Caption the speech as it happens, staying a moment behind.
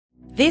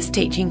This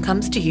teaching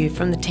comes to you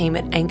from the team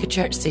at Anchor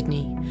Church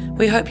Sydney.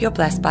 We hope you're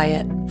blessed by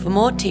it. For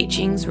more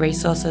teachings,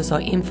 resources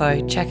or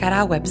info, check out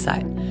our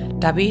website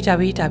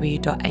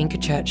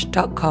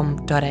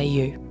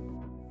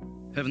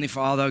www.anchorchurch.com.au. Heavenly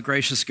Father,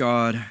 gracious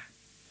God,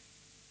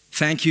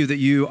 thank you that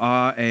you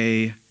are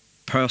a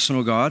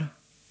personal God.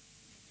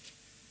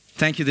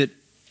 Thank you that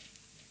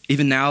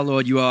even now,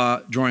 Lord, you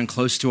are drawing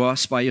close to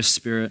us by your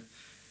Spirit.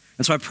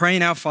 And so I pray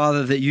now,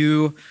 Father, that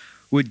you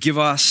would give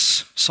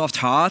us soft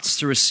hearts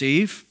to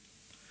receive,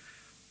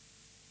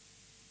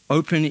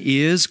 open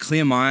ears,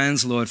 clear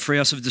minds, Lord. Free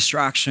us of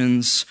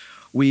distractions.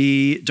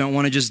 We don't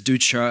want to just do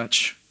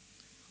church.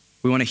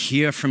 We want to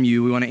hear from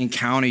you. We want to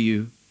encounter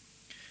you.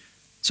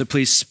 So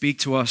please speak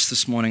to us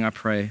this morning, I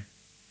pray.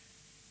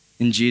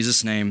 In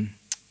Jesus' name,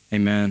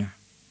 amen.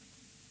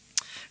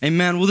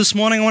 Amen. Well, this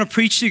morning I want to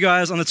preach to you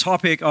guys on the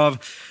topic of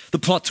the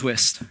plot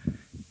twist.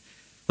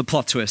 The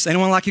plot twist.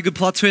 Anyone like a good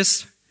plot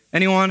twist?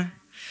 Anyone?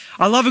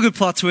 I love a good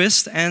plot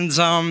twist, and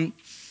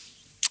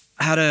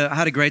I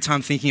had a great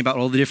time thinking about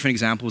all the different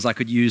examples I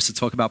could use to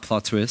talk about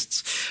plot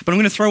twists. But I'm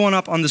going to throw one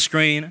up on the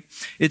screen.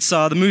 It's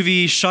the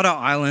movie Shutter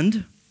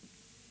Island.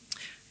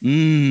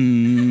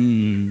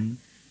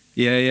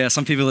 Yeah,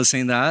 some people have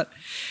seen that.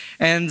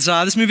 And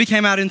this movie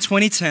came out in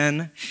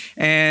 2010,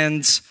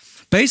 and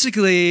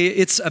basically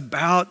it's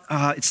about,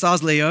 it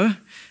stars Leo,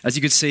 as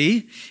you could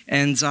see,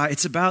 and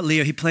it's about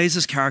Leo. He plays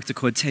this character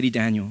called Teddy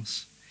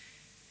Daniels.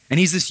 And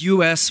he's this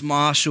US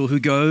Marshal who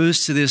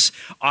goes to this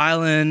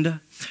island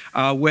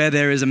where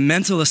there is a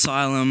mental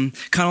asylum,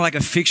 kind of like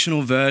a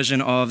fictional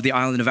version of the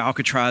island of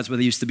Alcatraz where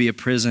there used to be a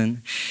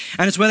prison.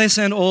 And it's where they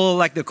send all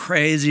like the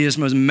craziest,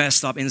 most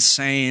messed up,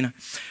 insane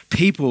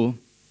people.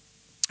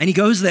 And he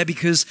goes there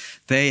because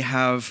they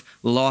have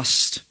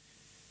lost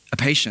a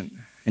patient,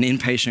 an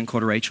inpatient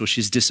called Rachel.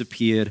 She's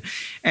disappeared.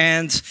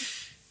 And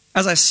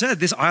as I said,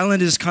 this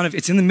island is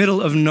it's in the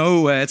middle of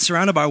nowhere. It's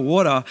surrounded by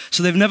water,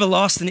 so they've never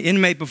lost an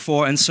inmate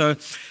before. And so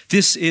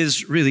this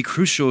is really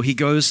crucial. He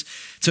goes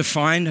to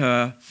find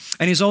her,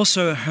 and he's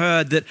also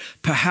heard that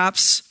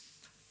perhaps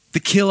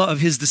the killer of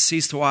his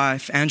deceased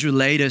wife, Andrew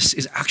Laeddis,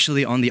 is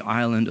actually on the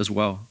island as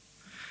well.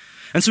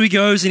 And so he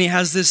goes and he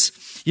has this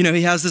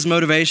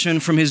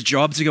motivation from his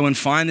job to go and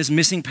find this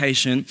missing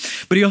patient,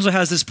 but he also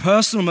has this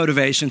personal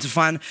motivation to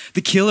find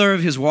the killer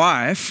of his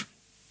wife.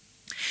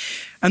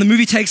 And the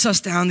movie takes us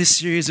down this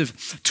series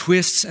of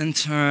twists and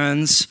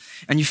turns,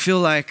 and you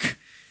feel like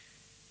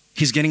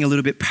he's getting a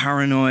little bit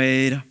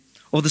paranoid,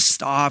 or the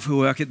staff who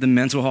work at the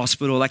mental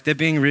hospital, like they're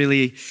being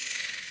really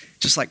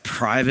just like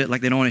private,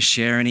 like they don't want to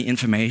share any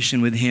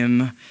information with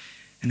him.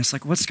 And it's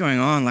like, what's going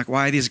on? Like,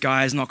 why are these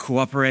guys not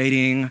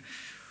cooperating?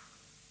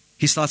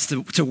 He starts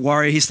to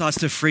worry, he starts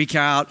to freak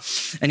out,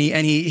 and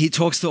he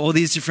talks to all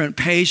these different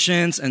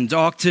patients and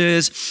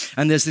doctors,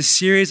 and there's this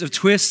series of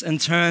twists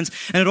and turns,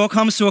 and it all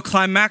comes to a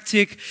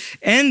climactic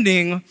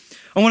ending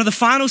on one of the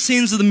final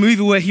scenes of the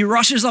movie where he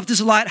rushes up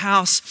this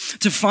lighthouse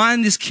to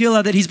find this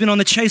killer that he's been on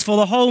the chase for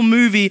the whole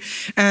movie,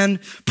 and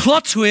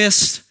plot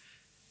twist,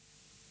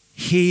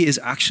 he is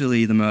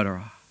actually the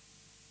murderer.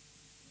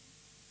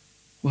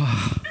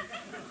 Whoa.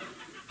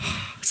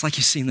 It's like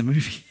you've seen the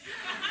movie.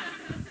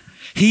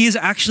 He is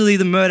actually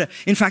the murderer.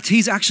 In fact,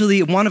 he's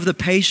actually one of the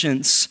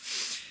patients.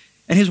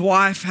 And his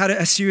wife had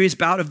a serious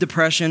bout of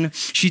depression.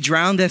 She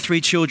drowned their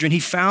 3 children. He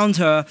found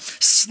her,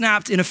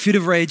 snapped in a fit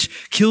of rage,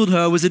 killed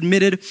her, was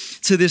admitted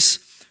to this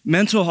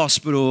mental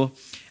hospital.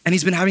 And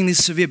he's been having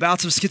these severe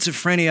bouts of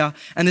schizophrenia.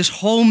 And this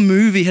whole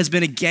movie has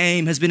been a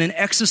game, has been an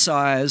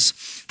exercise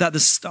that the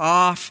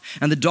staff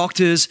and the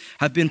doctors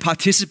have been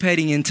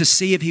participating in to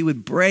see if he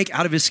would break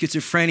out of his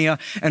schizophrenia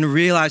and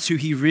realize who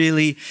he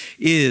really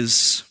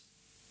is.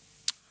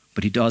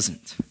 But he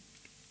doesn't.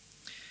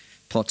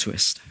 Plot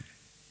twist.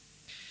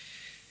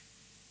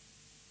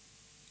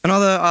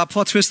 Another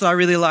plot twist that I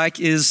really like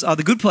is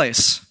The Good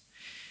Place.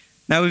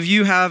 Now, if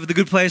you have The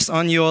Good Place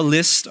on your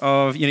list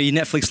of, your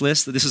Netflix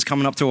list that this is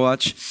coming up to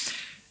watch,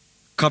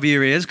 cover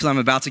your ears because I'm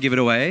about to give it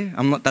away.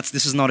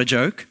 This is not a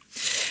joke.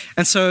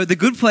 And so The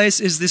Good Place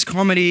is this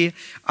comedy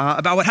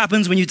about what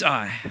happens when you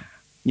die.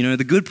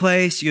 The good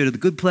place, you go to the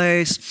good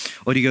place,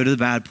 or do you go to the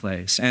bad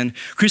place? And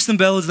Kristen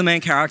Bell is the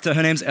main character.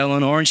 Her name's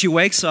Eleanor, and she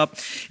wakes up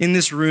in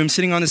this room,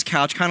 sitting on this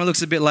couch, kind of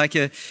looks a bit like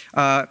a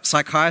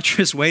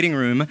psychiatrist waiting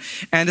room.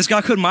 And this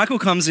guy called Michael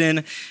comes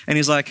in, and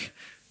he's like,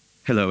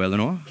 "Hello,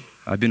 Eleanor.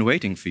 I've been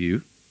waiting for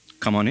you.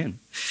 Come on in."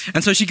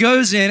 And so she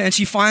goes in, and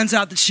she finds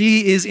out that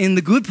she is in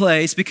the good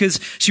place because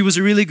she was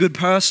a really good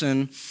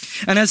person.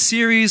 And as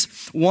season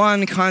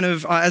one kind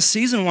of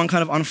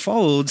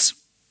unfolds,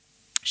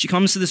 she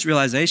comes to this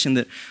realization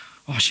that,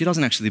 she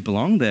doesn't actually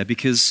belong there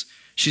because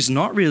she's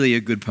not really a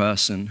good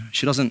person.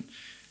 She doesn't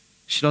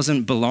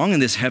belong in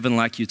this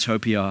heaven-like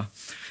utopia.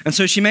 And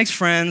so she makes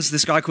friends,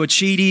 this guy called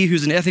Chidi,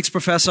 who's an ethics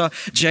professor,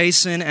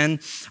 Jason, and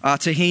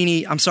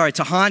Tahani.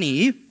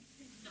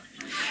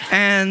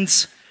 And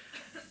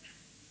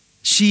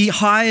she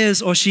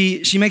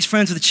makes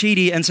friends with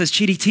Chidi and says,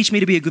 "Chidi, teach me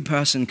to be a good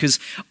person because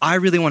I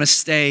really want to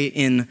stay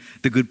in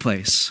the good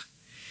place."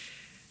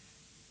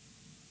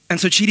 And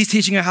so Chidi's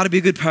teaching her how to be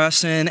a good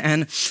person,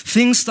 and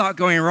things start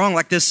going wrong.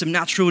 Like there's some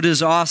natural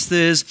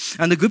disasters,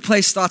 and the good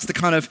place starts to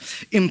kind of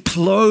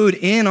implode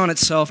in on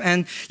itself.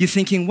 And you're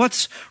thinking,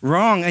 what's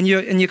wrong? And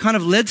you're kind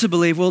of led to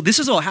believe, well, this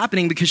is all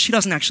happening because she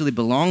doesn't actually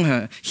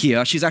belong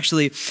here. She's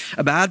actually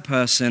a bad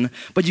person.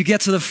 But you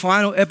get to the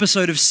final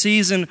episode of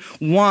season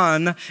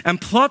 1, and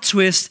plot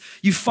twist,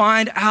 you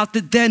find out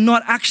that they're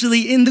not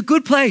actually in the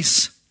good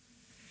place.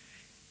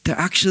 They're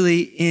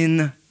actually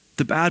in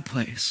the bad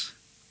place.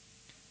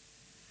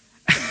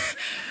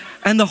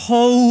 And the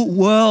whole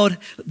world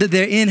that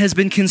they're in has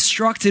been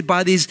constructed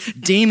by these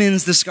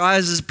demons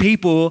disguised as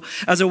people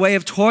as a way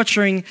of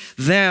torturing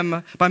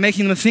them by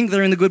making them think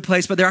they're in the good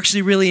place, but they're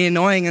actually really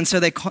annoying. And so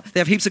they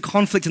have heaps of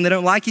conflict and they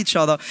don't like each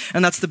other.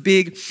 And that's the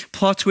big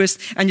plot twist.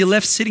 And you're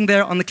left sitting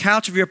there on the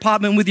couch of your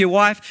apartment with your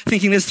wife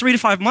thinking there's 3 to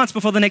 5 months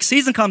before the next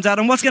season comes out,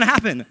 and what's going to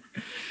happen?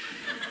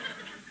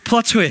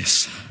 Plot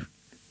twist.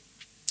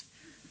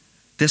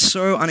 They're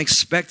so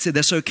unexpected,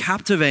 they're so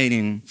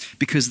captivating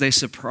because they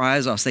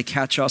surprise us, they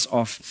catch us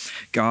off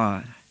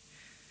guard.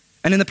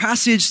 And in the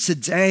passage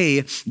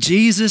today,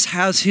 Jesus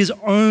has his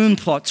own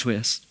plot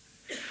twist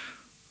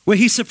where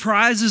he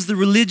surprises the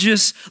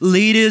religious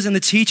leaders and the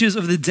teachers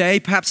of the day,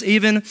 perhaps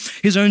even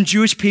his own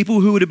Jewish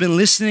people who would have been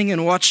listening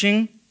and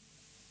watching.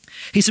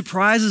 He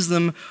surprises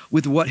them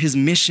with what his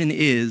mission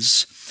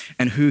is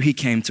and who he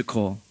came to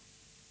call.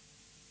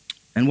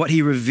 And what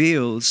he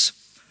reveals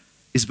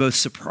is both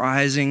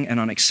surprising and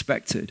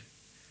unexpected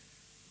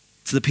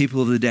to the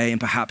people of the day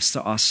and perhaps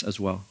to us as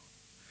well.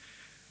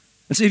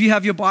 And so if you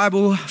have your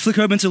Bible, flick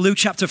open to Luke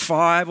chapter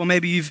 5, or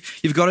maybe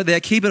you've got it there,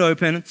 keep it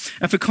open.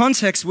 And for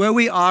context, where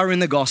we are in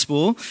the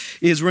gospel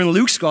is we're in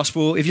Luke's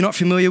gospel. If you're not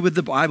familiar with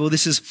the Bible,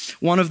 this is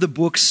one of the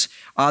books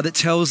that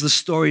tells the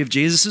story of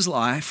Jesus'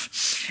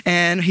 life.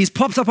 And he's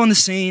popped up on the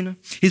scene.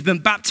 He's been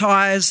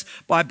baptized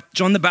by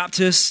John the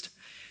Baptist.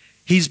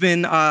 He's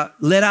been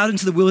led out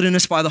into the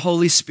wilderness by the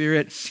Holy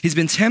Spirit. He's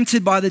been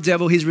tempted by the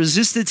devil. He's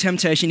resisted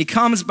temptation. He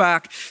comes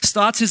back,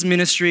 starts his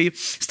ministry,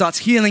 starts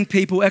healing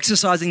people,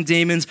 exorcising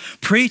demons,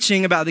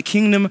 preaching about the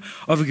kingdom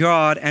of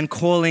God, and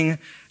calling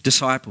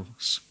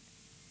disciples.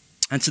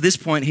 And to this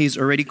point, he's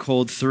already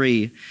called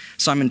 3,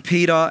 Simon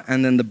Peter,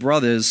 and then the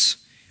brothers,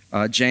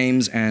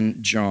 James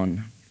and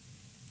John.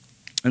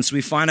 And so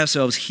we find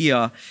ourselves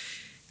here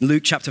in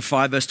Luke chapter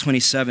 5, verse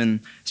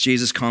 27, as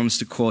Jesus comes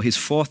to call his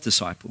 4th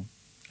disciple,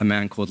 a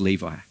man called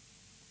Levi.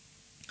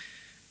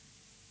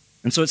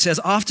 And so it says,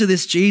 after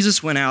this,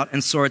 Jesus went out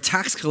and saw a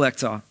tax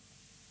collector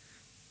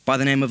by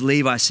the name of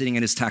Levi sitting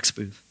at his tax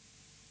booth.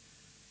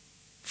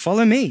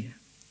 "Follow me,"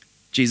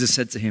 Jesus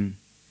said to him.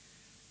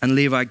 And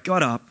Levi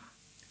got up,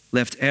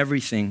 left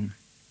everything,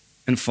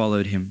 and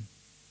followed him.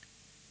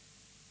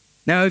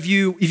 Now, if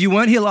you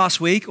weren't here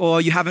last week or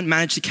you haven't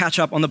managed to catch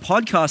up on the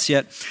podcast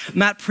yet,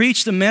 Matt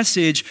preached a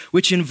message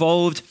which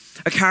involved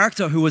a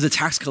character who was a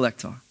tax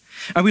collector.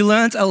 And we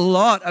learned a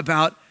lot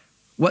about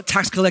what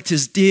tax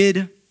collectors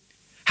did,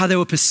 how they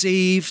were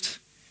perceived,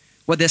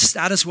 what their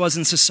status was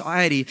in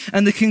society.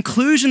 And the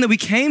conclusion that we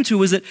came to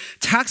was that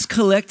tax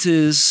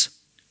collectors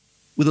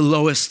were the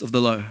lowest of the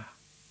low.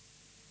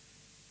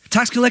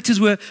 Tax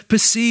collectors were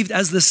perceived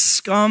as the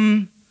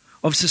scum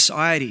of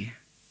society.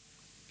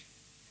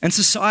 And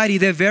society,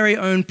 their very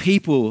own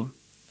people,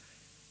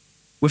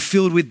 were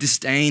filled with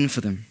disdain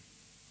for them.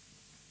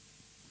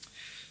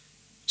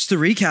 Just to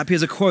recap,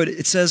 here's a quote.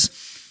 It says,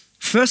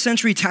 "First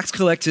century tax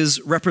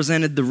collectors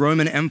represented the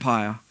Roman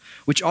Empire,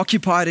 which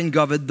occupied and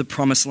governed the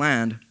Promised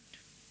Land,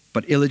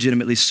 but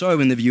illegitimately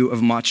so in the view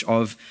of much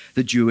of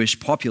the Jewish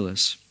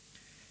populace.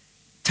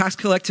 Tax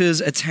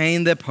collectors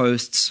attained their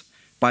posts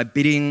by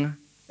bidding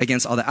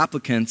against other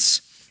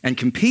applicants and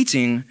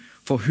competing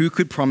for who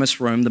could promise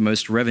Rome the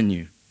most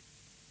revenue.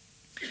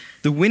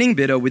 The winning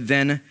bidder would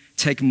then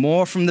take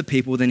more from the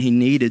people than he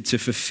needed to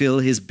fulfill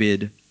his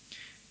bid,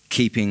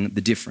 keeping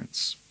the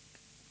difference."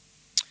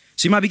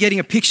 So you might be getting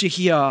a picture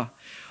here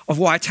of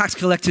why tax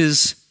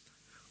collectors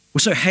were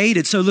so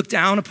hated, so looked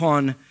down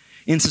upon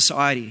in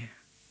society,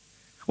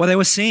 why they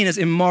were seen as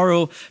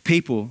immoral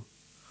people.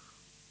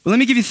 Well, let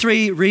me give you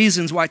 3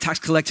 reasons why tax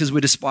collectors were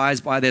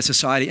despised by their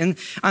society. And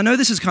I know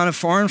this is kind of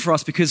foreign for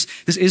us because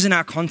this isn't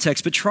our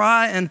context, but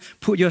try and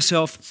put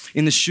yourself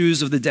in the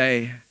shoes of the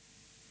day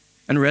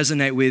and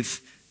resonate with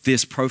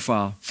this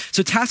profile.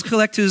 So tax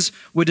collectors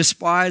were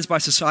despised by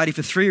society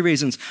for 3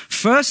 reasons.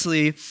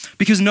 Firstly,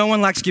 because no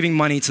one likes giving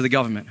money to the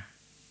government.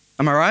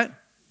 Am I right?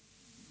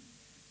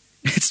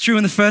 It's true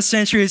in the 1st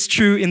century, it's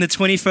true in the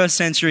 21st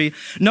century.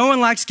 No one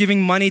likes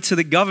giving money to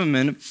the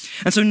government,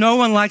 and so no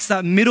one likes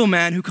that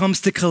middleman who comes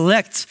to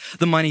collect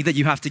the money that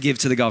you have to give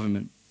to the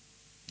government.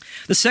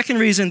 The second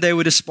reason they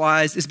were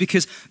despised is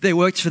because they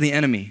worked for the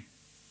enemy.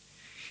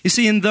 You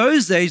see, in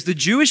those days, the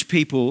Jewish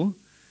people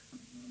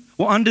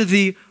were under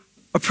the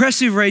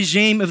oppressive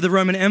regime of the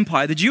Roman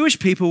Empire. The Jewish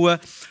people were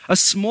a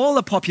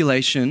smaller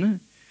population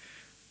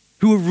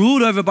who were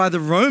ruled over by the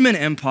Roman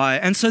Empire.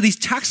 And so these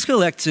tax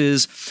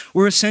collectors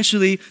were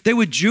they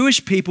were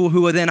Jewish people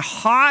who were then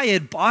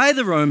hired by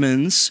the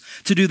Romans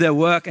to do their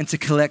work and to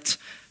collect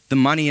the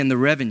money and the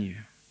revenue.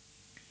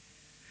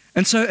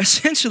 And so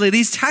essentially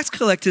these tax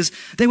collectors,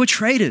 they were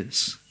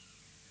traitors.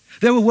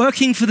 They were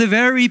working for the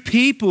very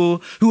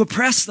people who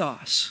oppressed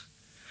us.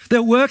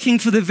 They're working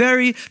for the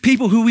very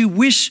people who we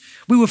wish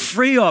we were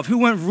free of, who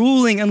weren't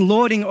ruling and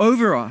lording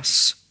over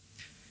us.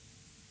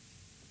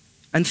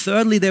 And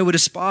thirdly, they were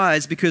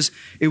despised because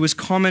it was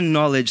common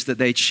knowledge that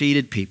they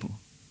cheated people.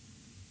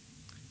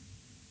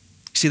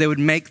 See, they would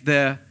make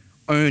their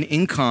own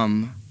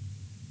income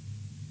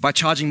by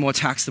charging more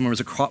tax than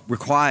was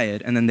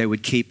required, and then they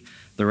would keep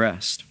the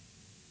rest.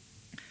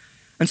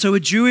 And so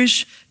a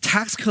Jewish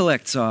tax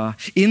collector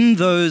in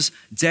those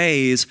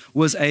days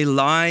was a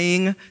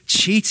lying,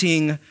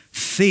 cheating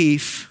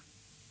thief,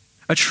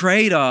 a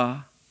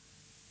traitor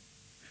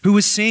who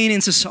was seen in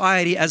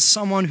society as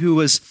someone who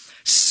was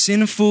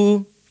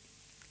sinful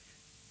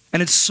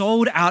and had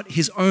sold out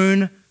his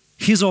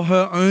or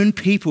her own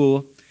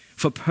people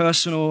for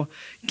personal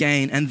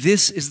gain. And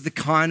this is the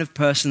kind of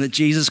person that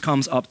Jesus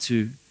comes up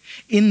to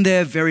in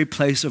their very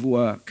place of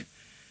work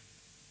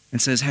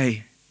and says,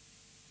 hey,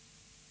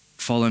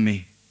 follow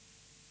me.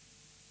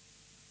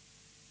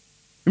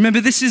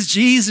 Remember, this is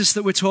Jesus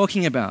that we're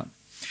talking about.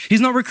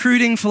 He's not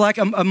recruiting for like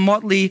a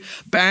motley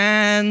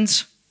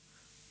band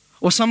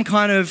or some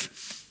kind of,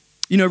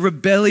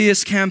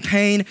 rebellious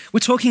campaign.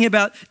 We're talking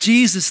about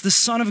Jesus, the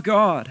Son of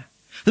God,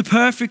 the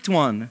perfect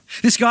one.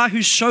 This guy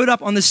who showed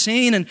up on the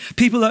scene and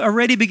people are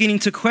already beginning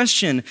to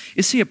question,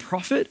 is he a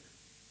prophet?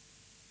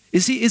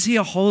 Is he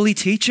a holy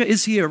teacher?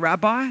 Is he a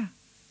rabbi?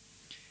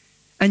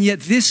 And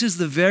yet this is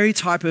the very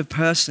type of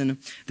person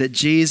that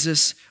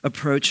Jesus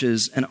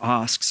approaches and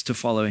asks to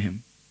follow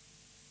him.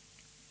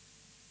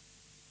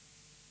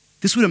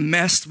 This would have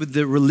messed with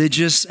the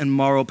religious and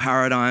moral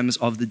paradigms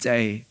of the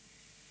day.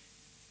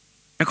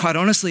 And quite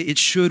honestly, it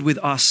should with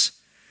us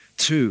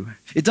too.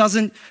 It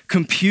doesn't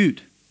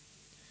compute.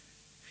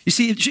 You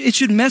see, it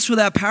should mess with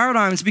our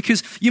paradigms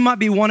because you might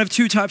be one of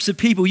two types of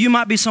people. You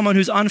might be someone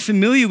who's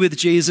unfamiliar with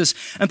Jesus,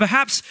 and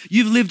perhaps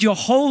you've lived your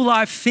whole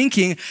life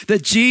thinking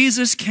that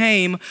Jesus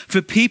came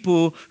for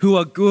people who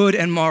are good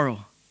and moral.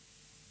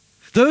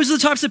 Those are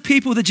the types of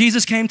people that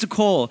Jesus came to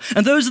call.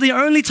 And those are the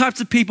only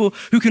types of people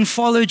who can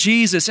follow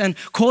Jesus and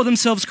call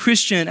themselves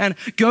Christian and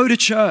go to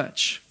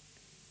church.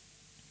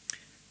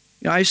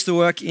 I used to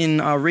work in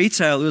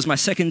retail. It was my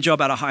second job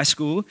out of high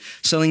school,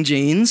 selling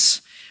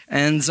jeans.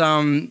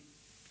 And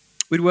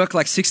we'd work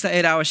like 6 to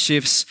 8 hour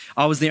shifts.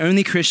 I was the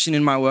only Christian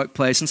in my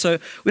workplace. And so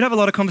we'd have a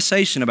lot of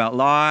conversation about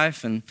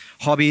life and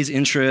hobbies,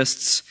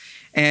 interests.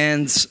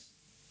 And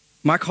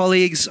my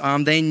colleagues,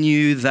 they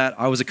knew that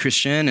I was a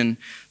Christian and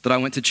that I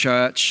went to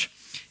church.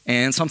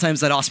 And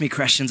sometimes they'd ask me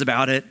questions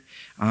about it.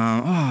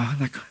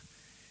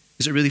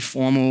 Is it really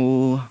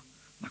formal?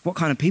 Like, what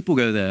kind of people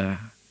go there?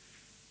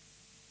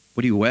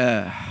 What do you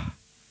wear?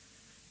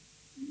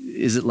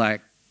 Is it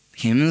like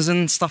hymns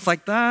and stuff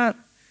like that?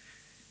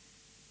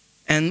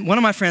 And one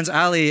of my friends,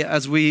 Ali,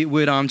 as we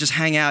would just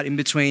hang out in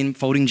between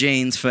folding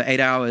jeans for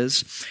 8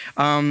 hours,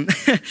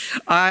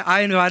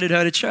 I invited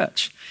her to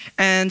church.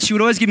 And she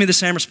would always give me the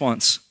same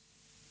response.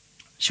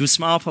 She would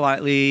smile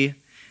politely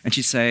and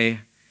she'd say,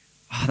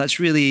 "Oh, that's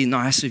really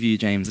nice of you,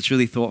 James. That's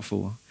really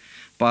thoughtful.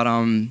 But,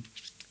 I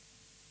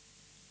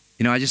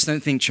just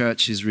don't think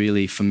church is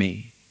really for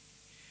me.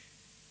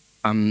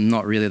 I'm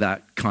not really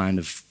that kind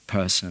of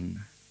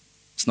person.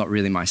 It's not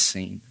really my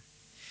scene."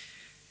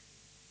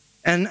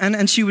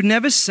 And she would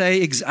never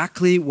say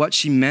exactly what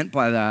she meant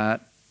by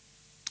that.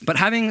 But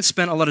having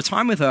spent a lot of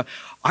time with her,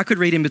 I could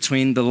read in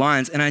between the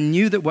lines. And I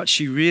knew that what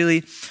she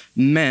really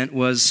meant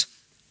was,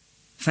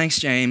 "Thanks,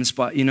 James,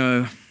 but,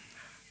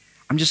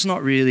 I'm just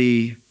not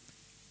really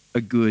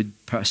a good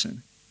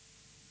person."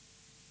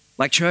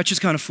 Like, church is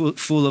kind of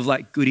full of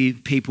like goody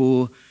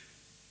people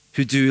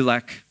who do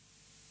like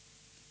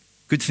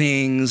good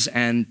things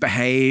and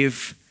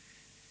behave.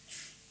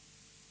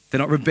 They're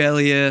not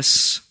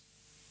rebellious.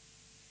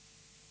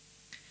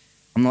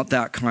 I'm not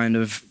that kind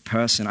of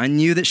person. I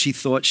knew that she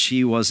thought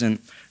she wasn't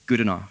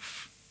good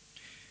enough.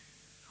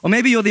 Or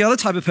maybe you're the other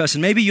type of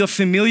person. Maybe you're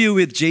familiar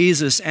with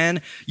Jesus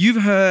and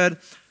you've heard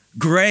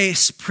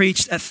grace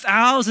preached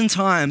 1,000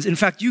 times. In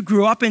fact, you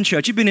grew up in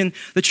church. You've been in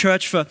the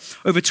church for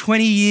over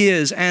 20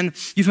 years and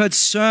you've heard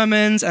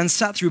sermons and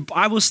sat through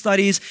Bible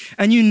studies,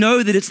 and you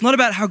know that it's not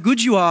about how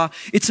good you are.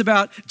 It's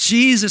about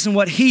Jesus and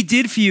what he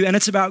did for you, and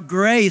it's about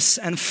grace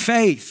and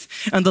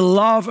faith and the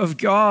love of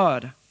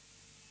God.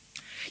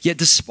 Yet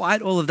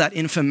despite all of that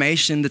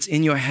information that's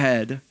in your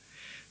head,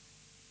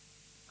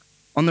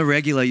 on the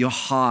regular, your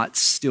heart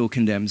still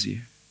condemns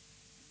you.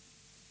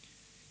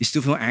 You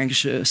still feel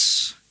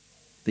anxious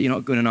that you're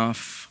not good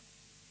enough.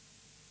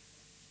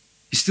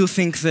 You still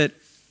think that,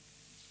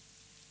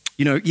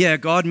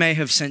 God may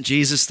have sent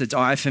Jesus to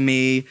die for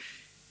me.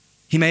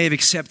 He may have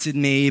accepted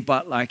me,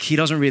 but he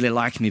doesn't really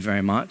like me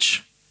very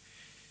much.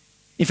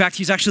 In fact,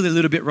 he's actually a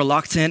little bit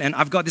reluctant, and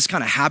I've got this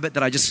kind of habit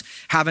that I just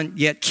haven't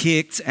yet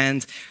kicked,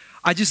 and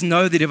I just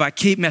know that if I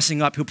keep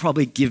messing up, he'll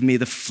probably give me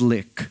the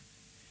flick.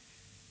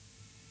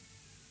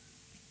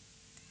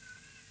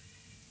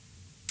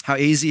 how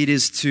easy it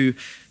is to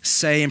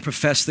say and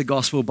profess the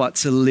gospel, but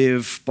to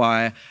live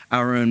by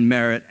our own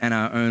merit and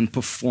our own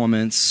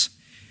performance.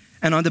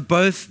 And under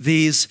both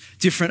these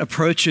different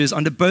approaches,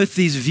 under both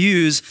these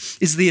views,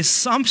 is the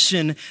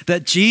assumption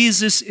that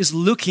Jesus is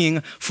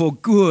looking for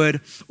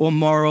good or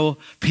moral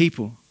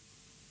people.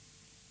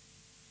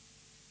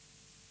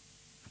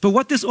 But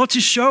what this ought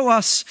to show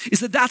us is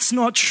that that's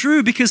not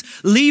true, because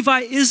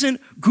Levi isn't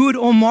good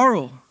or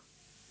moral.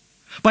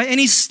 By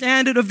any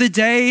standard of the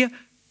day,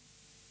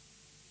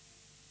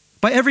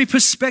 by every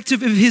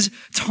perspective of his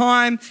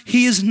time,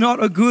 he is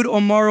not a good or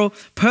moral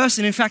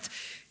person. In fact,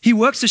 he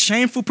works a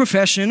shameful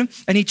profession,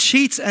 and he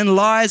cheats and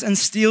lies and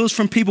steals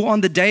from people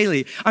on the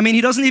daily. I mean,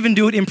 he doesn't even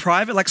do it in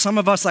private. Like some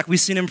of us, like we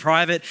sin in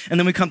private and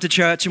then we come to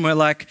church and we're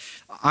like,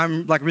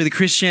 I'm like really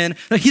Christian.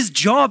 Like, his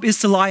job is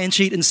to lie and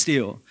cheat and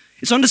steal.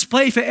 It's on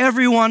display for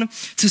everyone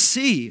to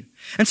see.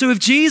 And so if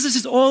Jesus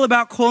is all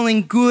about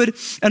calling good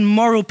and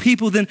moral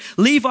people, then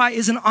Levi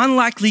is an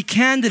unlikely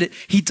candidate.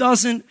 He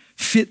doesn't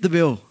fit the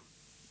bill.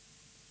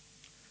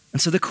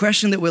 And so the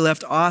question that we're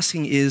left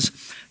asking is,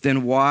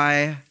 then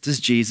why does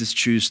Jesus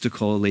choose to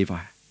call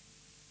Levi?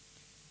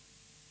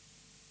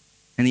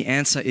 And the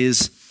answer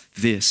is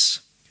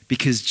this: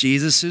 because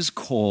Jesus'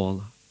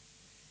 call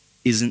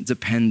isn't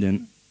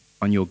dependent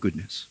on your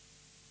goodness.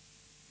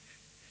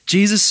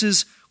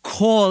 Jesus'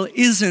 call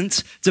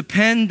isn't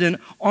dependent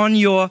on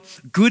your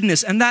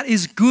goodness. And that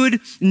is good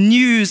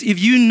news if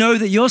you know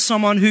that you're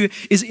someone who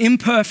is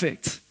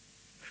imperfect,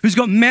 who's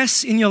got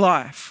mess in your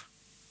life,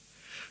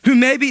 who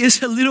maybe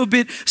is a little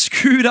bit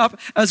screwed up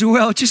as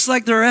well, just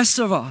like the rest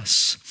of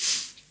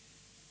us.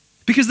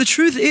 Because the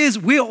truth is,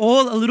 we're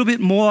all a little bit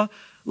more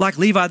like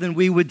Levi than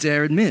we would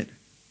dare admit.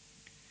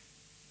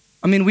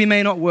 I mean, we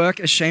may not work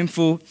a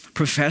shameful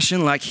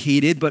profession like he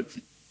did, but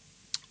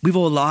we've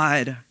all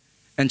lied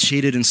and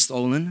cheated and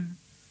stolen.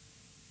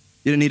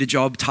 You don't need a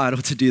job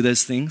title to do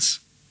those things.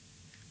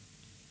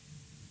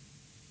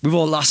 We've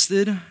all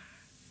lusted.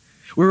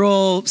 We're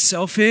all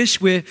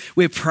selfish.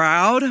 We're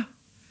proud.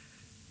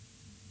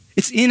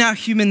 It's in our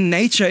human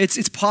nature.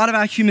 It's part of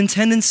our human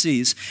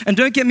tendencies. And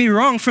don't get me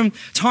wrong, from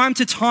time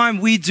to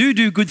time we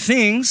do good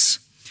things,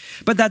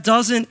 but that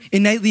doesn't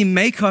innately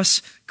make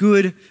us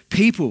good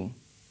people.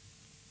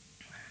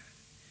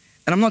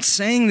 And I'm not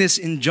saying this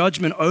in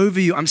judgment over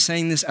you. I'm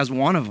saying this as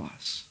one of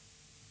us.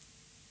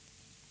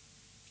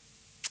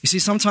 You see,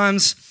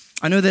 sometimes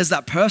I know there's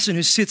that person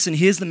who sits and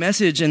hears the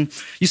message, and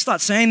you start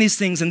saying these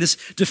things and this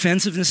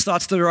defensiveness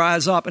starts to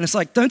rise up, and it's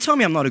like, don't tell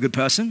me I'm not a good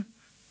person.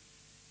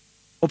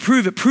 Or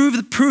prove it.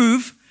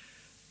 Prove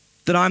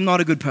that I'm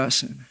not a good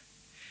person.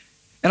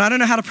 And I don't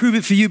know how to prove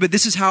it for you, but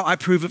this is how I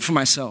prove it for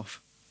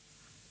myself.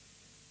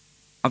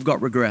 I've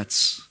got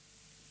regrets.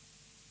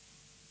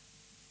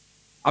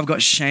 I've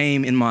got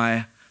shame in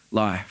my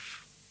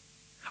life.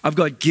 I've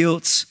got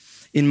guilt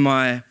in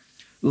my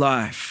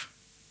life.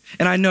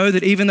 And I know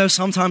that even though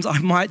sometimes I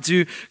might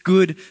do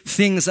good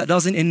things, that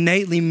doesn't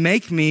innately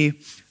make me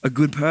a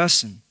good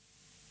person.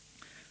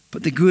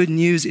 But the good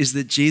news is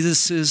that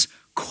Jesus'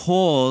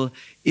 call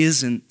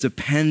isn't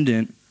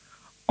dependent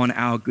on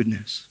our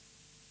goodness.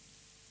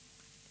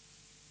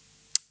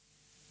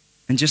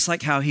 And just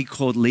like how he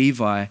called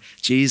Levi,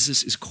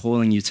 Jesus is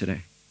calling you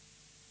today.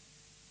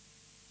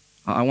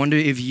 I wonder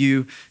if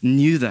you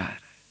knew that.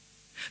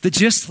 That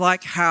just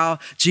like how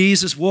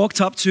Jesus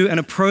walked up to and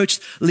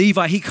approached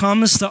Levi, he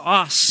comes to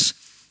us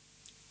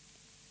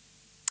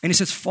and he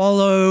says,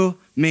 follow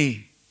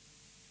me,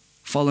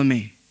 follow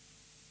me.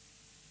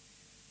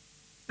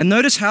 And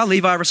notice how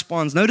Levi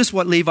responds. Notice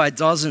what Levi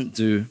doesn't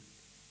do.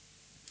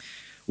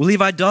 Well,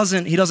 Levi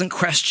doesn't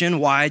question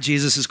why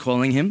Jesus is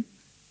calling him.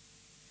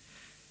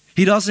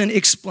 He doesn't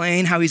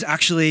explain how he's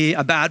actually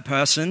a bad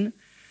person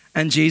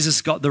and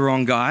Jesus got the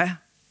wrong guy.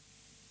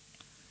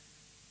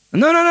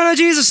 No,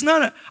 Jesus,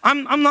 no.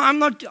 I'm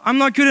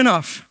not good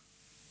enough.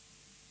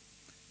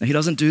 No, he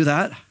doesn't do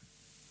that.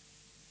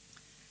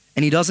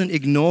 And he doesn't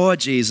ignore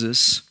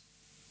Jesus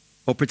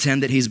or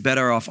pretend that he's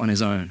better off on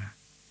his own.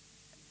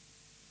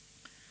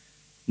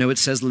 No, it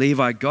says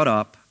Levi got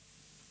up,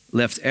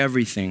 left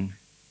everything,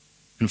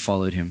 and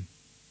followed him.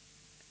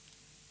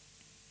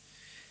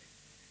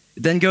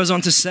 It then goes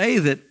on to say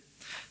that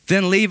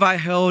then Levi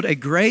held a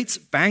great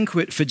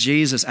banquet for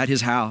Jesus at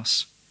his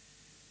house.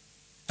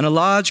 And a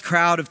large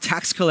crowd of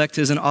tax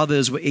collectors and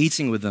others were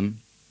eating with them.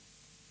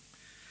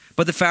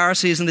 But the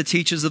Pharisees and the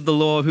teachers of the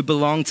law who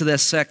belonged to their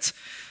sect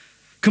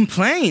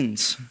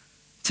complained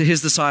to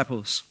his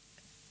disciples,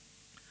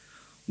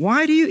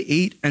 "Why do you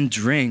eat and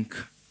drink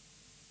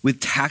with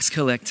tax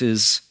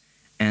collectors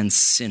and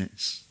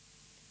sinners?"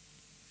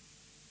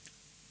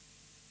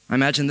 I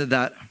imagine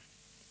that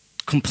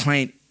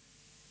complaint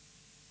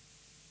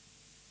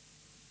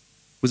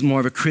was more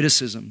of a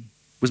criticism,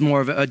 was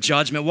more of a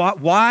judgment.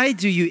 Why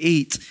do you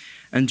eat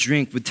and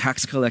drink with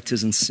tax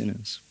collectors and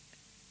sinners?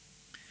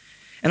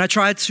 And I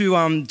tried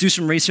to do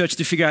some research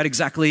to figure out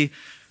exactly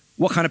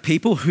what kind of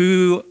people,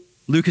 who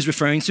Luke is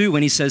referring to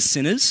when he says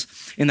sinners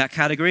in that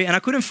category. And I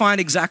couldn't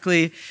find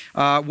exactly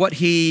what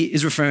he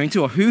is referring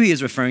to, or who he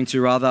is referring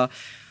to rather.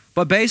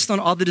 but based on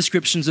other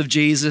descriptions of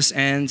Jesus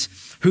and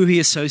who he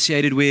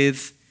associated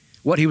with,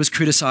 what he was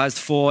criticized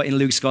for in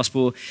Luke's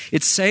gospel,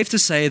 it's safe to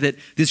say that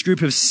this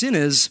group of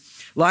sinners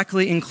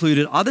likely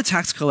included other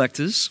tax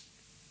collectors,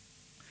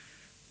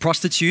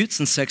 prostitutes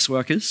and sex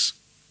workers,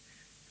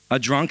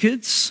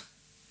 drunkards,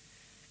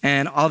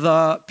 and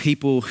other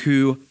people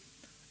who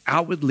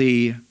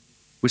outwardly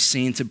were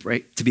seen to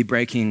be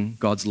breaking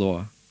God's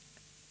law.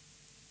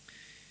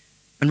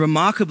 And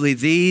remarkably,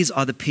 these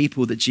are the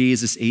people that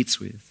Jesus eats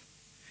with,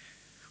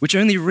 which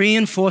only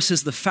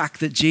reinforces the fact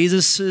that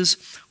Jesus'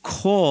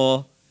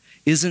 call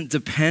isn't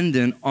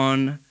dependent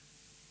on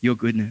your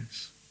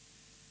goodness.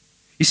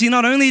 You see,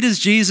 not only does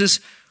Jesus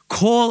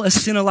call a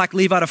sinner like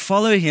Levi to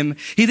follow him,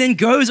 he then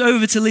goes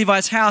over to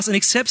Levi's house and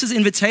accepts his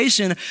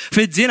invitation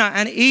for dinner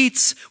and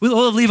eats with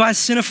all of Levi's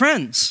sinner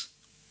friends.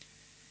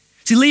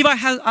 See,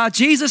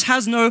 Jesus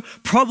has no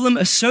problem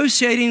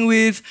associating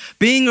with,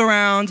 being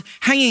around,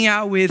 hanging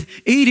out with,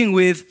 eating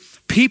with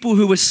people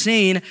who were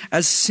seen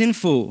as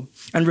sinful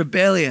and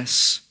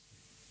rebellious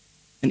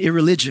and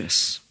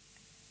irreligious.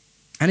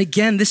 And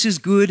again, this is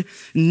good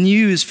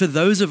news for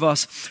those of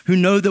us who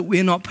know that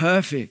we're not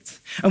perfect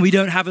and we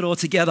don't have it all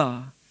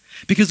together.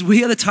 Because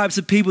we are the types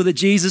of people that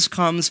Jesus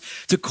comes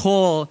to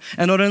call,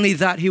 and not only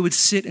that, he would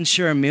sit and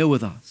share a meal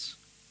with us.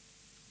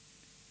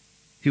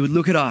 He would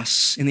look at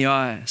us in the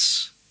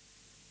eyes,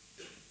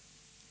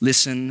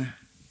 listen,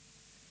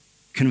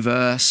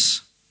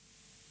 converse,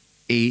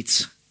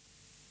 eat.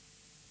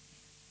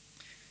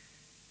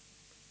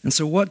 And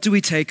so what do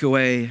we take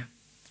away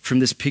from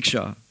this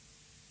picture,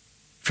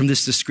 from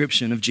this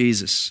description of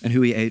Jesus and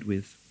who he ate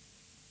with?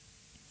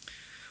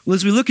 Well,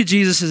 as we look at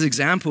Jesus'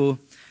 example,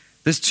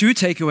 there's two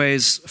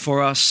takeaways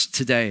for us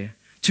today,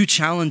 two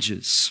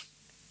challenges.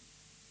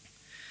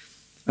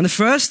 And the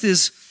first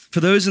is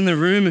for those in the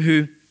room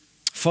who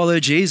follow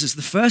Jesus.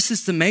 The first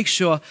is to make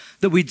sure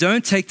that we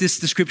don't take this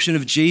description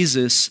of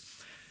Jesus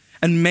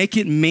and make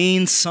it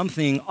mean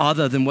something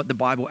other than what the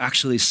Bible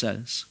actually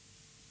says.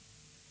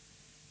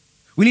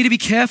 We need to be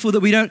careful that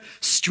we don't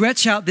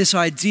stretch out this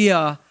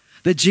idea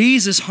that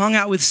Jesus hung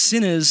out with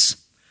sinners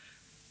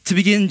to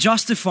begin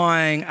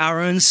justifying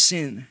our own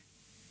sin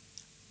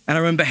and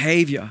our own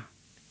behavior.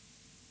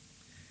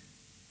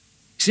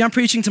 See, I'm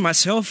preaching to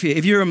myself here.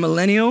 If you're a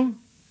millennial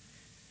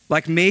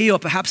like me, or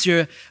perhaps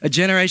you're a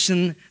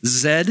Generation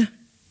Z,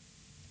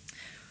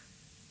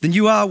 then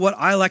you are what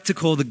I like to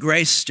call the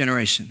grace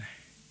generation.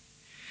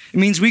 It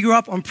means we grew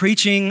up on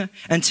preaching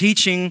and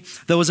teaching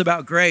that was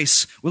about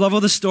grace. We love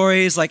all the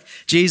stories like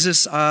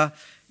Jesus'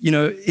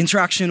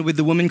 interaction with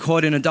the woman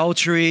caught in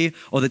adultery,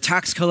 or the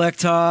tax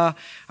collector,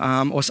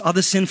 or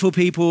other sinful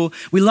people.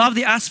 We love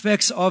the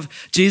aspects of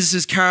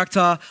Jesus'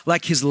 character,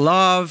 like his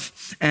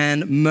love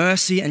and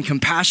mercy and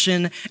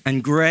compassion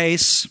and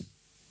grace.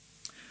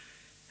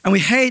 And we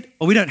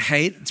don't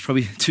hate, it's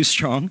probably too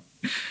strong,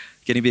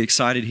 getting a bit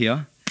excited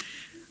here.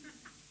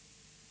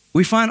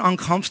 We find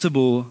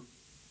uncomfortable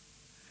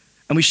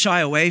and we shy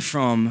away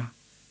from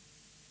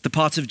the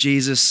parts of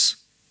Jesus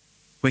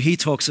where he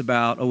talks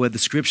about, or where the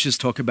scriptures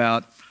talk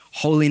about,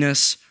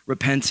 holiness,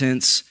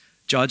 repentance,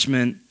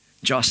 judgment,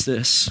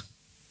 justice.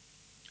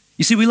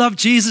 You see, we love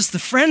Jesus, the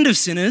friend of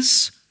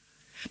sinners,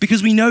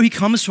 because we know he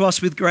comes to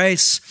us with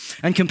grace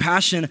and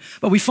compassion,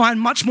 but we find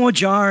much more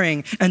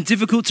jarring and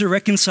difficult to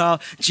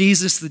reconcile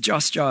Jesus, the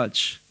just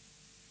judge,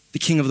 the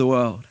King of the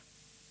world.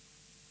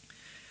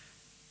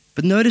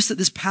 But notice that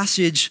this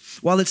passage,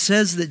 while it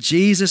says that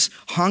Jesus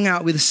hung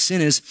out with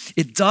sinners,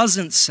 it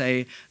doesn't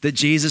say that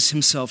Jesus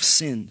himself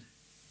sinned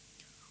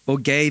or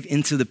gave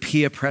into the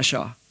peer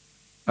pressure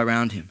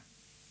around him.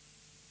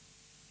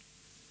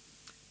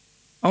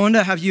 I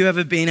wonder, have you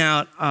ever been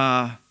out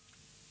on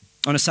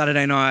a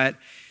Saturday night,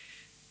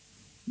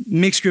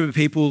 mixed group of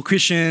people,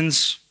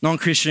 Christians,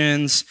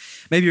 non-Christians,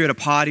 maybe you're at a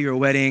party or a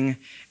wedding,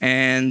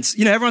 and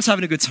everyone's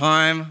having a good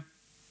time,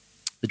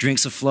 the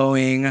drinks are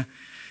flowing,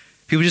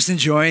 people just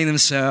enjoying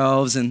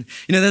themselves, and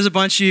there's a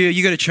bunch of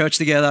you go to church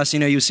together, so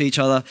you'll see each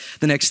other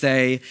the next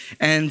day,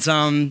 and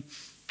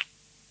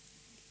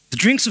the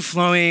drinks are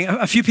flowing,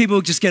 a few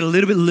people just get a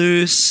little bit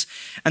loose,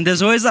 and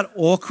there's always that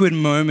awkward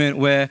moment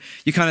where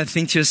you kind of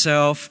think to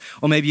yourself,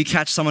 or maybe you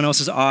catch someone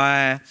else's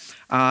eye,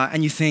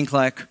 and you think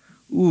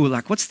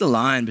what's the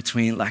line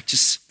between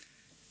just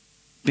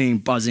being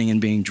buzzing and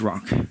being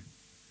drunk?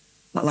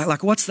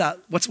 What's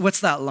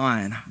that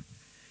line?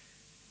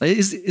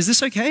 Is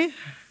this okay?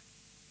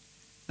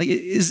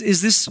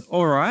 Is this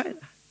all right?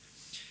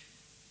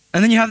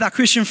 And then you have that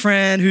Christian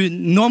friend who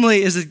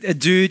normally is a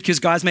dude, because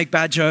guys make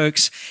bad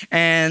jokes,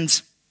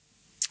 and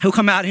he'll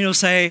come out and he'll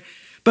say,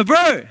 "But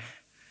bro,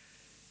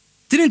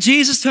 didn't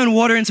Jesus turn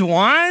water into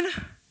wine?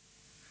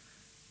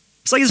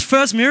 It's like his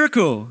first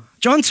miracle.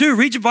 John 2,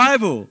 read your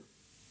Bible."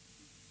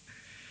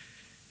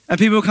 And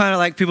people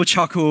people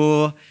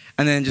chuckle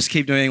and then just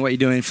keep doing what you're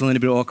doing, feeling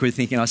a bit awkward,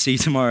 thinking, "I'll see you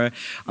tomorrow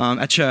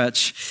at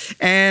church."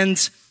 And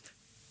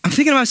I'm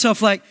thinking to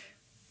myself,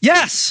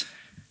 yes,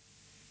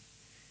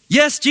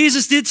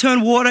 Jesus did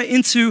turn water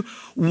into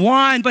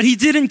wine, but he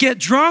didn't get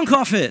drunk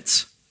off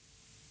it.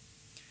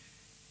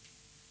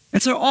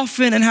 And so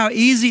often, and how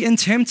easy and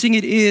tempting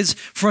it is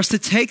for us to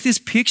take this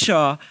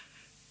picture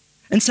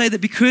and say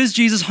that because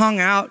Jesus hung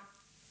out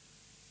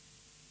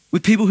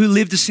with people who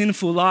lived a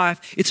sinful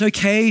life, it's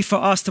okay for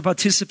us to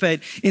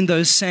participate in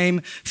those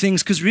same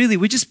things, because really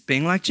we're just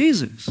being like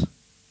Jesus.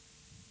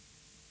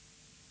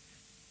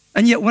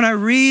 And yet when I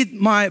read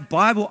my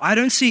Bible, I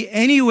don't see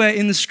anywhere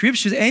in the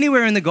scriptures,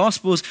 anywhere in the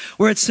Gospels,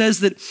 where it says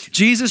that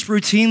Jesus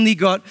routinely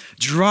got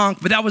drunk,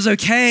 but that was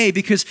okay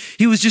because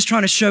he was just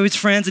trying to show his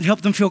friends and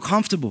help them feel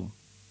comfortable.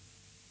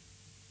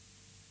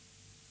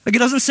 Like, it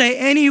doesn't say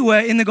anywhere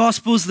in the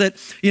Gospels that,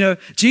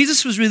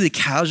 Jesus was really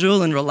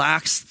casual and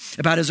relaxed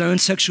about his own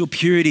sexual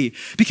purity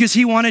because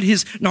he wanted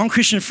his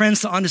non-Christian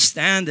friends to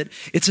understand that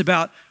it's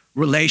about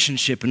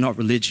relationship and not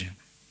religion.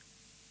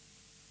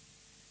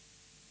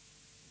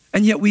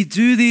 And yet we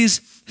do these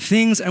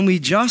things and we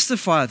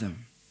justify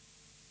them.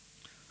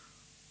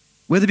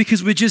 Whether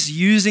because we're just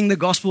using the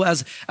gospel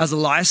as a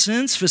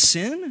license for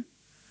sin,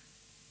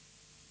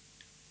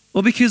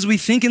 or because we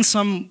think in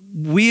some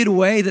weird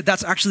way that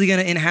that's actually going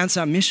to enhance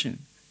our mission.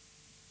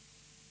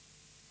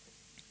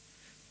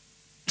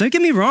 Don't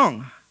get me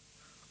wrong.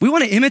 We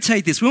want to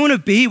imitate this. We want to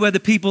be where the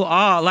people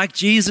are, like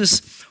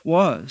Jesus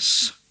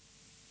was.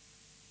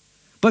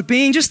 But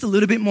being just a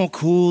little bit more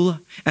cool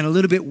and a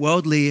little bit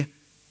worldly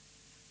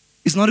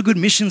is not a good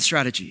mission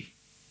strategy.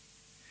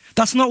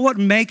 That's not what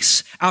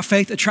makes our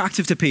faith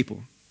attractive to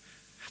people.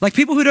 Like,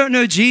 people who don't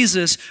know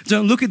Jesus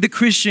don't look at the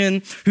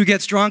Christian who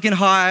gets drunk and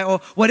high or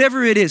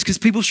whatever it is, because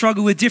people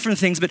struggle with different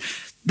things. But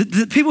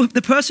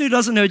the person who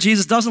doesn't know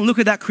Jesus doesn't look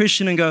at that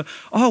Christian and go,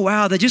 oh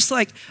wow, they're just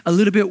like a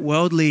little bit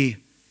worldly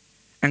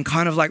and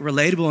kind of like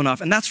relatable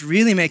enough. And that's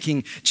really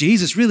making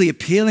Jesus really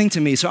appealing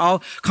to me. So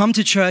I'll come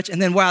to church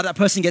and then wow, that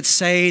person gets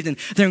saved and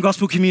they're in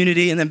gospel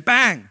community and then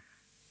bang.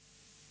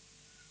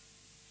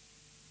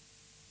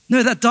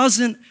 No, that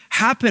doesn't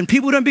happen.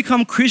 People don't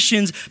become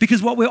Christians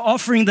because what we're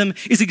offering them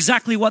is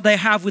exactly what they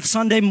have with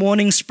Sunday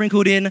morning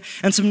sprinkled in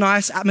and some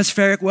nice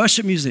atmospheric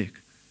worship music.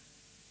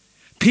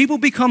 People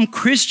become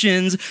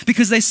Christians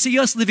because they see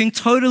us living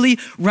totally,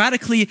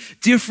 radically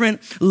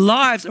different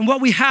lives. And what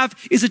we have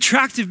is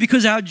attractive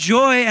because our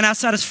joy and our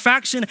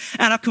satisfaction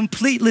and our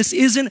completeness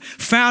isn't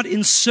found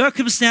in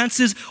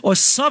circumstances or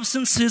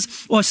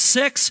substances or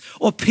sex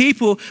or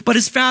people, but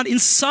is found in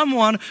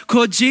someone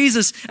called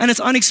Jesus. And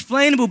it's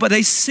unexplainable, but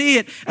they see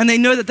it and they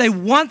know that they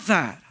want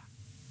that.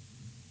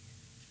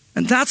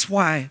 And that's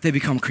why they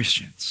become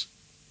Christians.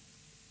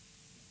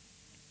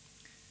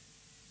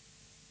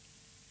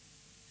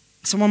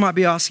 Someone might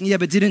be asking, yeah,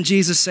 but didn't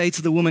Jesus say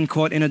to the woman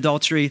caught in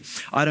adultery,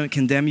 I don't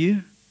condemn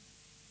you?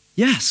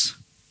 Yes.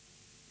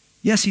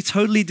 Yes, he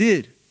totally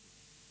did.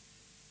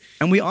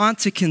 And we aren't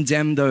to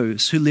condemn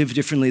those who live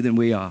differently than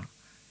we are.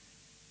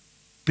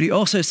 But he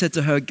also said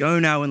to her, go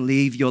now and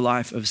leave your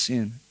life of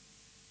sin.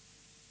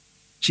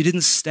 She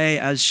didn't stay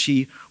as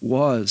she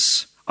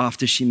was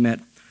after she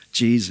met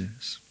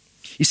Jesus.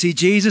 You see,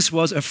 Jesus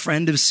was a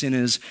friend of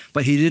sinners,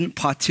 but he didn't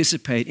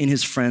participate in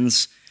his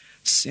friend's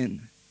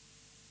sin.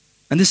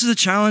 And this is a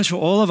challenge for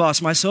all of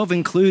us, myself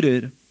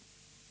included,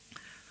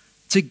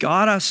 to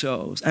guard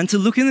ourselves and to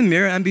look in the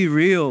mirror and be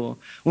real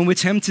when we're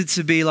tempted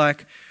to be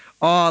like,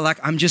 oh, like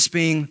I'm just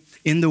being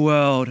in the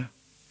world.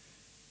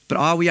 But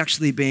are we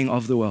actually being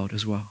of the world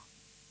as well?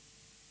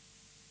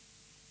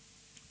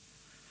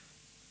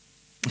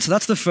 So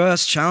that's the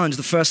first challenge,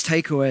 the first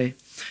takeaway.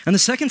 And the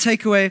second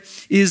takeaway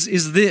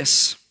is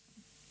this.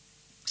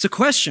 It's a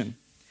question.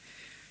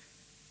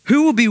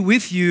 Who will be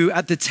with you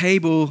at the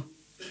table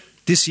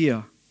this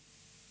year?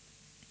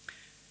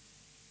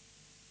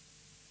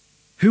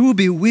 Who will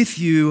be with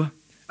you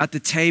at the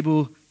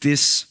table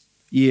this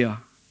year?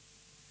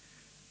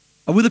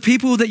 Or will the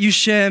people that you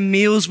share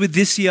meals with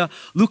this year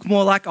look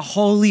more like a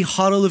holy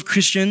huddle of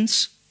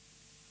Christians?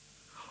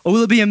 Or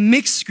will it be a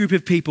mixed group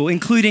of people,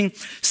 including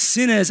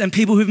sinners and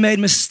people who've made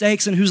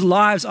mistakes and whose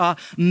lives are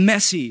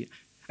messy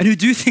and who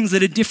do things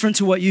that are different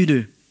to what you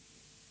do?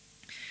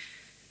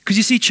 Because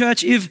you see,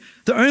 church, if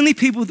the only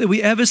people that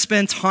we ever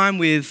spend time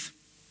with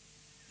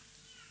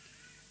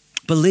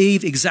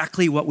believe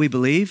exactly what we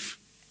believe,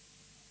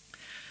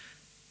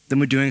 then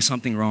we're doing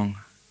something wrong.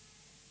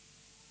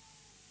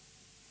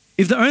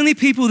 If the only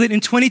people that in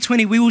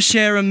 2020 we will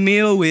share a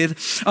meal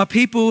with are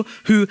people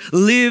who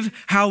live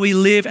how we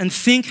live and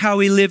think how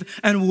we live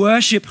and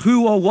worship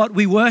who or what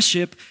we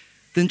worship,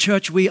 then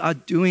church, we are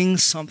doing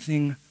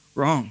something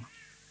wrong.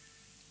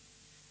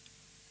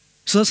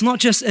 So let's not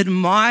just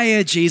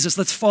admire Jesus,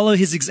 let's follow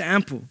his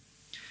example.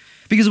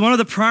 Because one of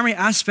the primary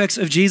aspects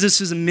of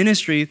Jesus'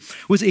 ministry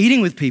was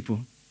eating with people.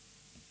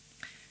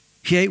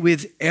 He ate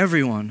with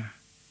everyone.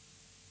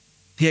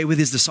 He ate with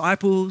his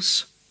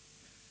disciples,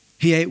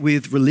 he ate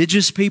with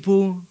religious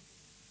people,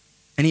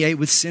 and he ate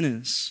with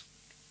sinners.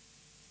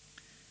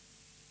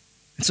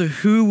 And so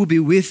who will be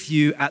with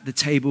you at the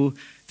table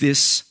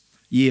this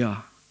year?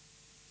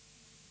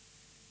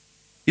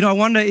 I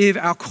wonder if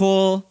our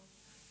call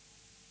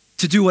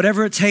to do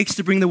whatever it takes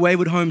to bring the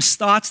wayward home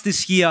starts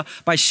this year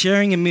by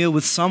sharing a meal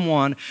with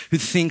someone who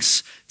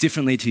thinks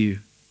differently to you,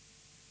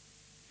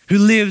 who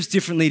lives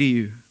differently to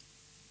you,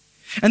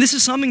 And this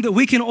is something that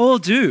we can all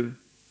do.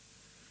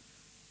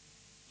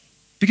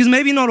 Because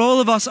maybe not all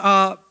of us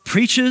are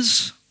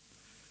preachers.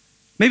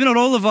 Maybe not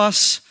all of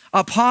us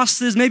are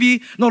pastors.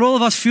 Maybe not all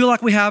of us feel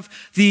like we have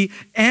the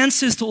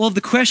answers to all of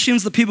the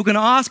questions that people are going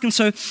to ask. And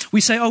so we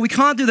say, oh, we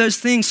can't do those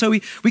things. So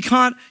we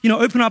can't,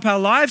 open up our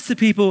lives to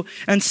people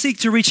and seek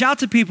to reach out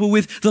to people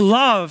with the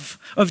love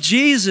of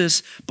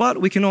Jesus. But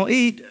we can all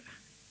eat.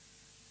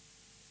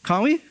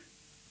 Can't we?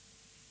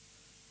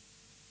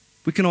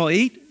 We can all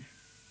eat.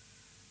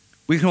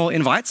 We can all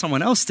invite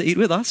someone else to eat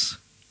with us.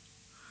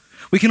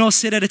 We can all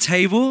sit at a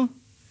table.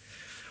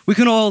 We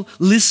can all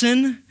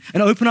listen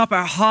and open up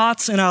our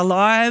hearts and our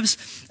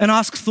lives and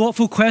ask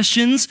thoughtful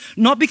questions,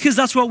 not because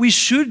that's what we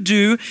should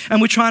do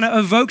and we're trying to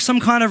evoke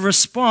some kind of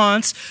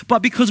response, but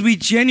because we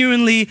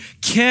genuinely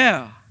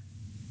care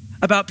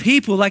about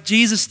people like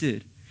Jesus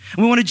did.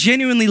 And we want to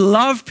genuinely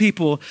love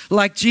people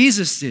like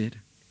Jesus did.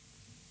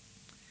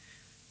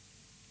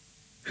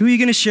 Who are you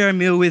going to share a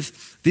meal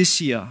with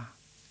this year?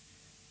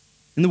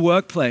 In the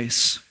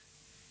workplace,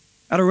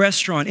 at a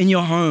restaurant, in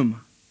your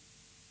home?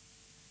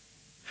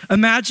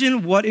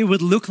 Imagine what it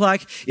would look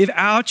like if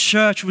our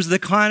church was the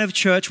kind of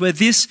church where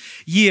this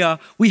year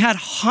we had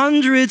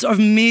hundreds of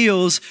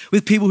meals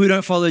with people who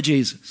don't follow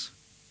Jesus.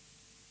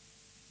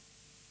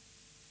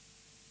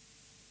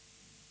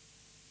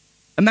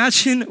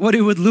 Imagine what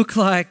it would look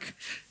like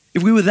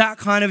if we were that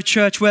kind of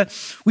church where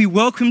we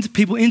welcomed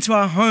people into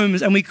our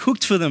homes and we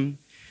cooked for them.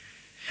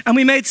 And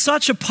we made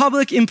such a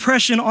public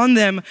impression on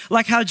them,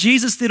 like how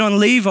Jesus did on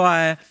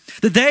Levi,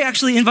 that they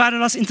actually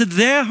invited us into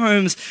their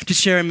homes to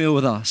share a meal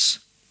with us.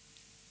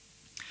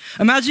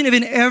 Imagine if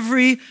in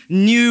every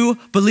new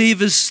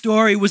believer's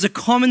story was a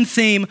common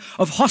theme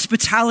of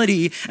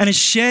hospitality and a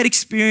shared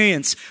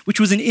experience, which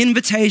was an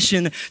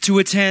invitation to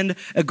attend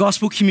a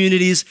gospel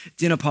community's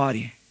dinner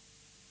party.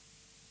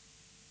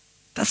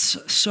 That's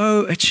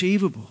so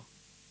achievable.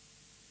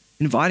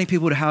 Inviting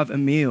people to have a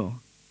meal.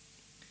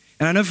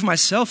 And I know for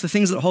myself, the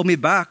things that hold me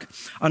back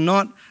are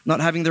not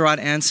having the right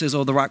answers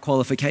or the right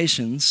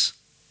qualifications,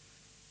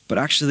 but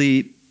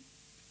actually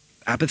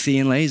apathy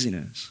and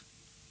laziness.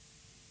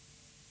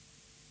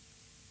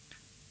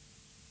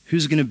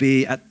 Who's going to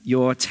be at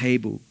your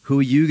table? Who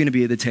are you going to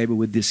be at the table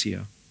with this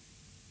year?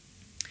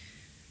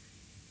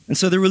 And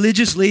so the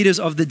religious leaders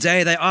of the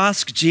day, they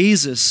ask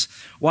Jesus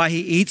why he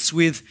eats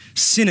with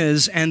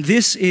sinners, and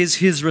this is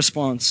his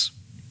response.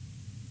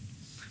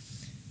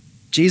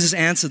 Jesus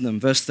answered them,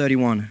 verse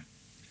 31.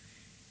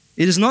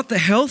 It is not the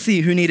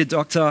healthy who need a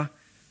doctor,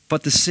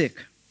 but the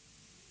sick.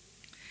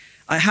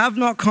 I have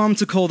not come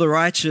to call the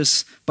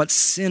righteous, but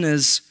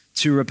sinners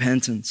to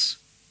repentance.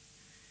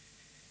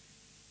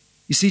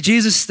 You see,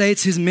 Jesus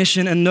states his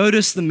mission, and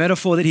notice the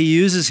metaphor that he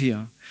uses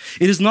here.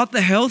 It is not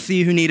the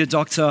healthy who need a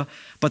doctor,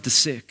 but the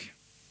sick.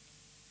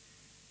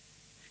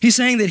 He's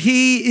saying that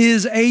he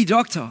is a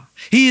doctor.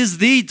 He is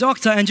the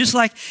doctor. And just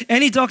like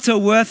any doctor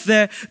worth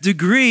their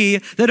degree,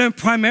 they don't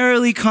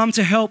primarily come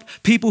to help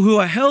people who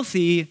are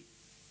healthy,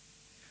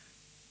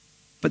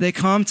 but they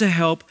come to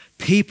help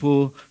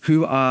people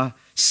who are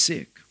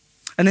sick.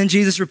 And then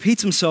Jesus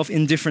repeats himself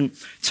in different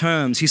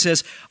terms. He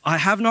says, I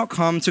have not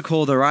come to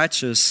call the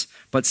righteous,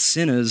 but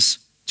sinners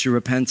to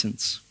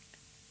repentance.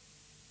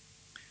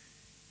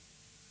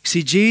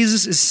 See,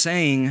 Jesus is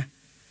saying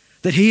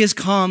that he has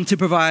come to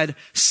provide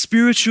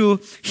spiritual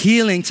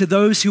healing to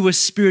those who are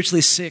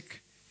spiritually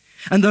sick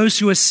and those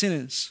who are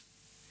sinners.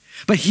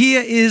 But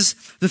here is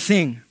the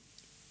thing.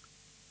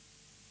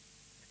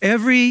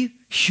 Every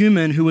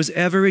human who has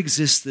ever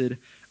existed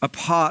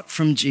apart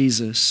from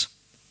Jesus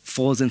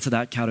falls into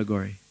that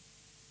category.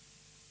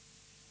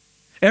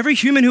 Every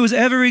human who has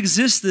ever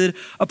existed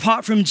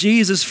apart from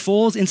Jesus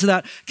falls into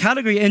that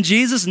category, and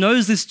Jesus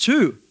knows this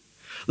too.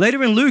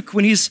 Later in Luke,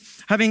 when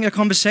he's having a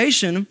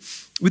conversation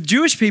with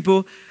Jewish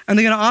people, and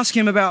they're going to ask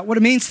him about what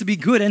it means to be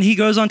good, and he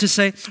goes on to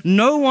say,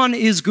 no one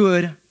is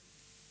good.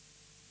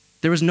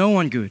 There is no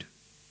one good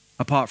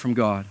apart from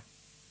God.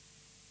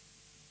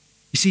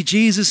 You see,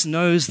 Jesus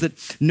knows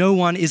that no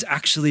one is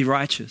actually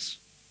righteous.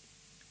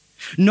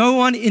 No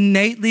one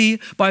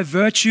innately, by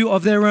virtue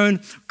of their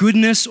own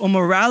goodness or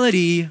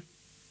morality,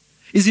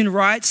 is in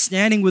right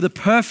standing with a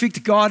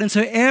perfect God. And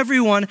so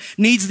everyone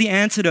needs the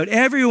antidote.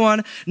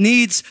 Everyone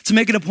needs to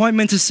make an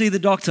appointment to see the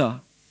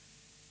doctor.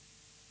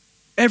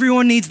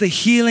 Everyone needs the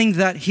healing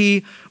that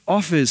he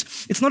offers.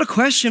 It's not a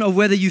question of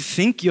whether you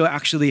think you're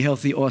actually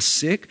healthy or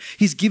sick.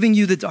 He's giving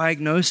you the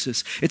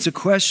diagnosis. It's a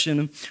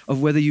question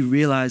of whether you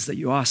realize that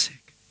you are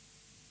sick.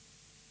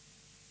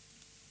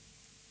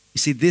 You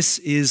see, this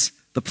is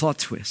the plot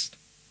twist.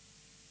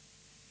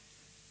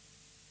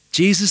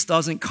 Jesus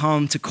doesn't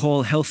come to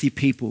call healthy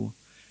people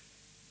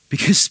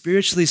because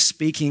spiritually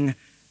speaking,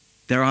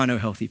 there are no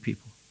healthy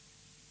people.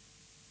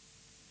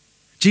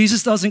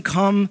 Jesus doesn't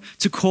come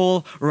to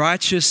call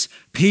righteous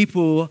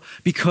people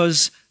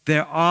because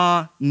there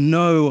are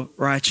no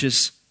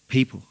righteous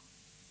people.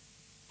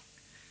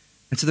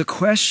 And so the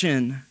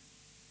question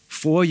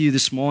for you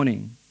this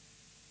morning,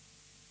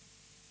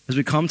 as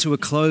we come to a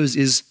close,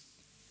 is,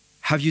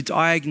 have you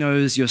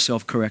diagnosed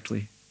yourself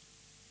correctly?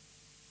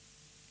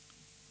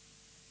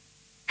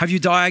 Have you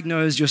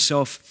diagnosed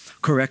yourself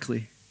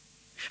correctly?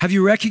 Have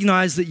you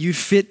recognized that you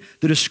fit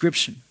the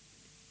description?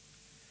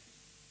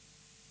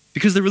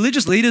 Because the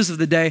religious leaders of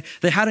the day,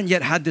 they hadn't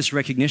yet had this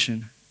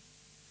recognition.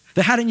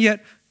 They hadn't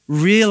yet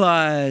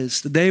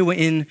realized that they were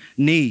in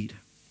need.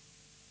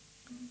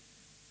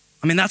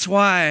 I mean, that's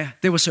why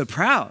they were so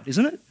proud,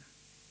 isn't it?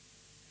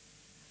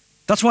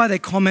 That's why they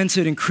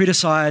commented and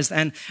criticized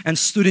and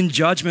stood in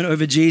judgment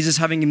over Jesus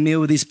having a meal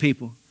with these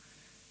people.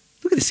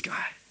 Look at this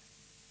guy.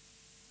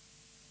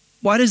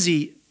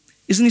 Isn't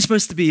he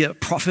supposed to be a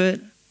prophet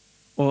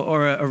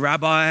or a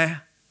rabbi?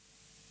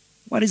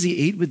 Why does he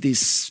eat with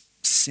these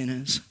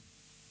sinners?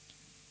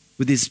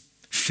 With these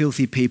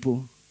filthy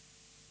people?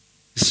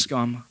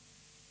 Scum.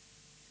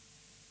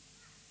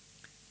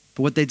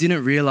 But what they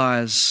didn't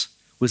realize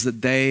was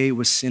that they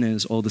were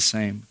sinners all the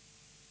same.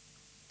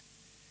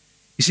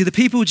 You see, the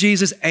people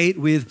Jesus ate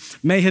with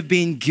may have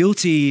been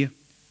guilty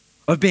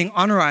of being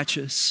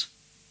unrighteous,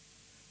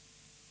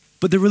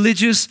 but the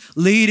religious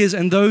leaders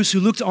and those who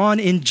looked on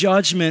in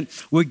judgment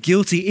were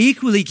guilty,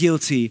 equally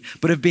guilty,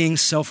 but of being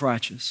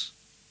self-righteous.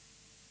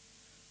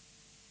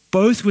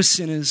 Both were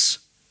sinners.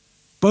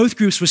 Both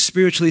groups were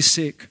spiritually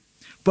sick.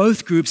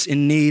 Both groups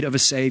in need of a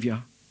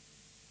savior.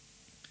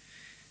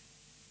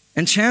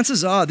 And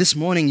chances are this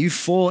morning you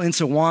fall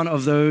into one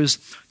of those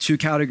two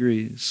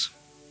categories.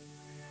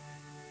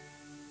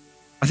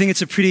 I think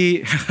it's a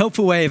pretty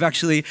helpful way of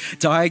actually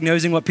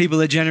diagnosing what people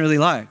are generally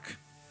like.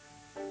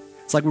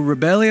 It's like we're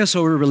rebellious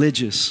or we're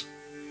religious.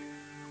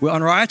 We're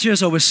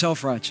unrighteous or we're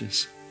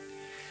self-righteous.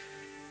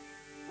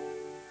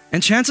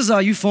 And chances are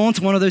you fall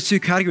into one of those two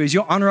categories.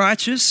 You're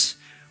unrighteous,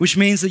 which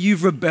means that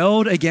you've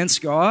rebelled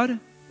against God,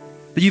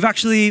 that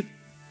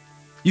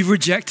you've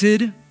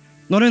rejected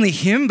not only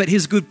Him, but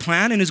His good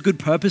plan and His good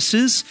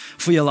purposes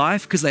for your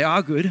life, because they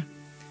are good.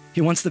 He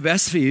wants the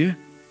best for you.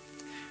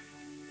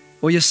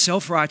 Or you're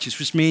self-righteous,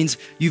 which means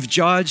you've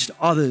judged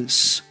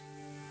others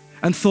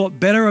and thought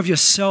better of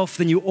yourself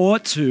than you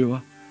ought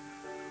to,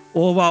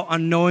 all while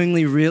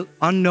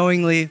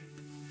unknowingly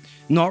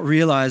not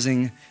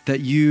realizing that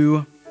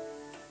you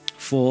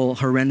fall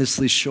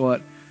horrendously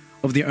short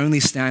of the only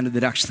standard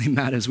that actually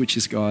matters, which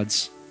is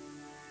God's.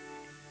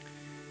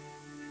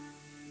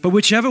 But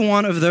whichever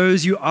one of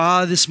those you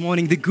are this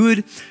morning, the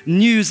good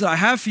news that I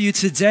have for you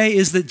today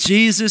is that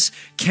Jesus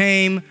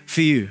came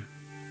for you.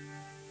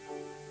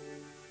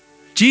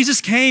 Jesus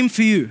came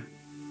for you.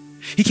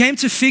 He came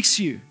to fix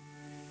you.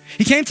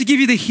 He came to give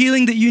you the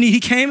healing that you need. He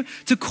came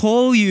to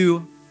call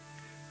you,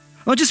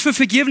 not just for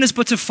forgiveness,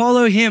 but to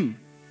follow Him,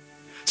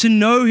 to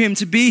know Him,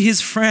 to be His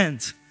friend,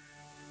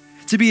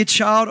 to be a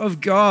child of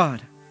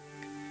God.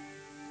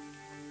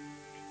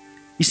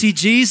 You see,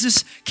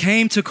 Jesus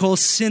came to call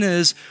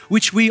sinners,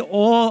 which we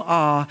all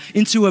are,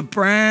 into a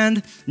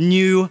brand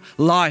new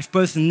life,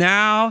 both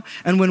now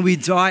and when we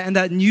die. And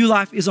that new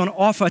life is on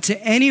offer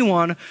to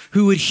anyone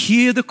who would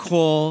hear the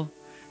call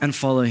and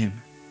follow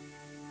Him.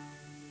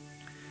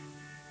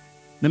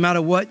 No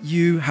matter what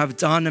you have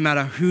done, no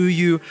matter who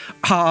you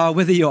are,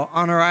 whether you're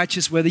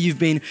unrighteous, whether you've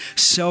been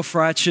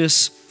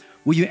self-righteous,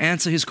 will you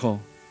answer His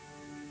call?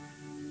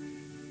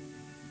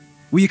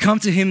 Will you come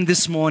to Him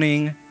this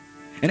morning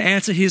and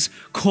answer His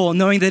call,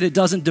 knowing that it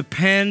doesn't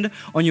depend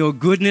on your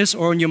goodness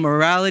or on your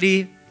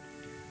morality,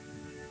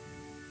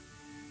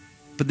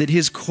 but that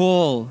His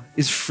call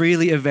is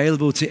freely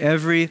available to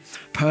every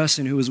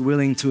person who is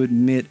willing to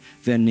admit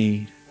their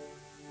need.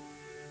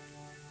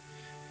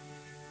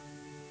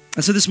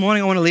 And so this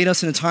morning I want to lead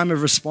us in a time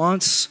of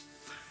response.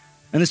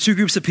 And there's two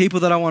groups of people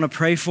that I want to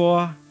pray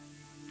for.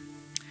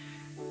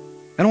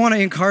 And I want to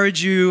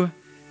encourage you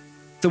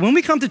that when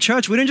we come to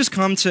church, we don't just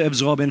come to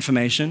absorb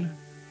information.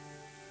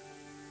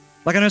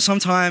 Like I know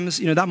sometimes,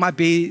 that might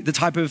be the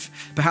type of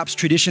perhaps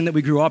tradition that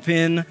we grew up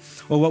in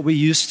or what we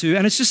used to.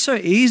 And it's just so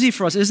easy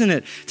for us, isn't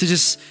it? To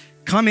just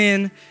come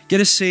in, get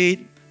a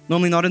seat,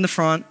 normally not in the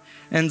front.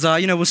 And,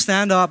 we'll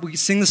stand up, we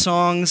sing the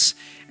songs,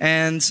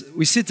 and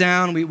we sit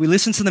down, we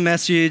listen to the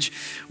message,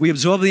 we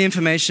absorb the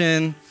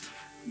information.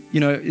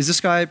 Is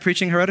this guy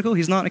preaching heretical?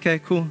 He's not? Okay,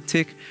 cool,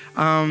 tick.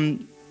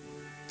 And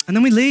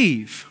then we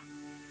leave.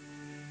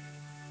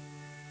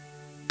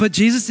 But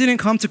Jesus didn't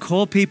come to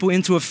call people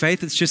into a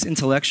faith that's just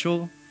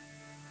intellectual.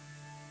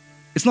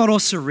 It's not all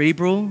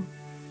cerebral.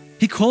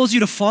 He calls you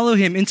to follow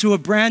Him into a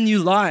brand new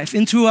life,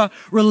 into a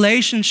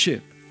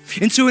relationship,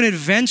 into an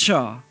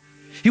adventure.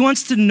 He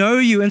wants to know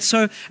you. And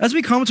so as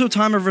we come to a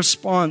time of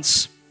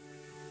response,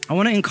 I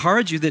want to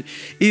encourage you that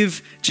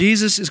if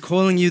Jesus is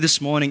calling you this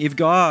morning, if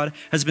God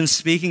has been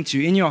speaking to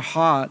you in your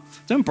heart,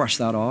 don't brush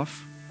that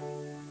off.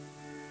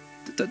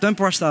 Don't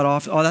brush that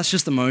off. Oh, that's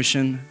just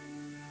emotion.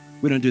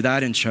 We don't do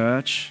that in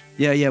church.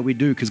 Yeah, we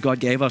do, because God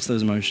gave us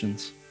those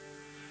emotions.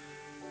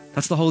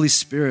 That's the Holy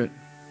Spirit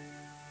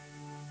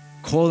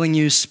calling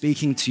you,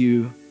 speaking to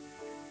you.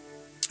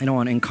 And I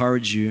want to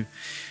encourage you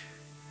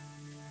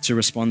to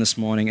respond this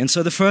morning. And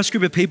so the first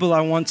group of people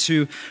I want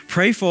to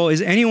pray for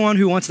is anyone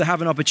who wants to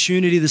have an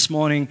opportunity this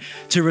morning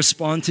to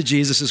respond to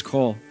Jesus'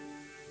 call.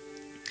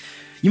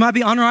 You might be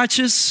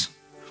unrighteous,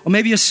 Or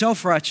maybe you're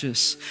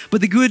self-righteous.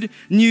 But the good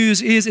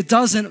news is it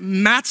doesn't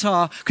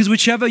matter, because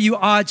whichever you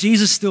are,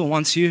 Jesus still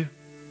wants you.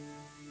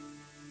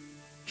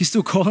 He's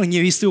still calling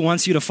you. He still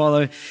wants you to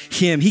follow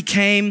him. He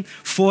came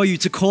for you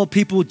to call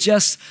people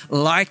just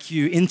like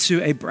you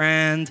into a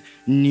brand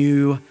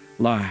new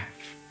life.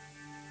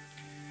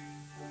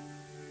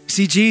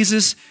 See,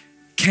 Jesus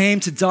came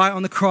to die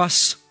on the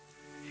cross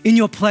in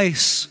your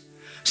place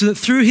so that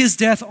through his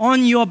death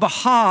on your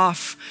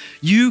behalf,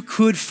 you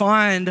could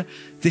find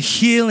the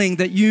healing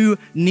that you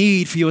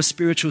need for your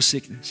spiritual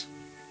sickness.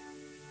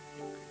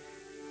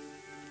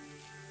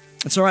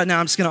 And so right now,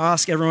 I'm just going to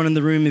ask everyone in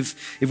the room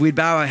if we'd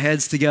bow our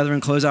heads together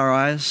and close our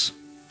eyes.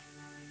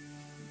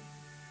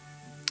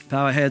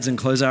 Bow our heads and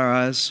close our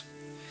eyes.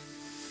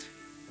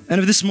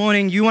 And if this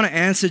morning you want to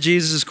answer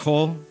Jesus'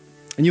 call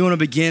and you want to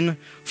begin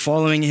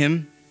following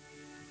him,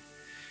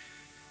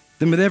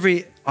 then with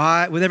every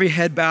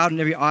head bowed and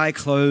every eye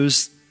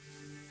closed,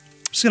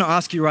 I'm just going to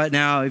ask you right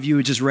now if you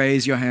would just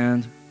raise your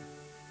hand.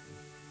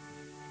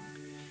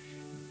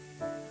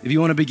 If you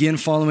want to begin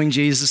following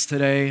Jesus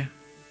today,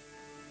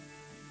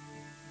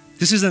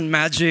 this isn't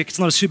magic. It's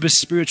not a super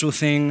spiritual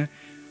thing.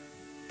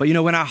 But you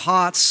know, when our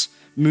hearts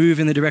move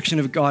in the direction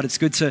of God, it's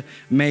good to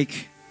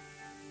make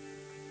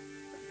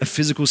a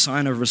physical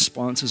sign of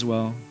response as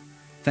well.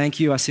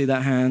 Thank you. I see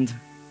that hand.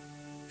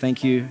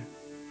 Thank you.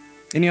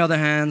 Any other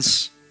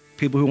hands?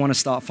 People who want to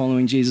start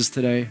following Jesus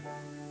today?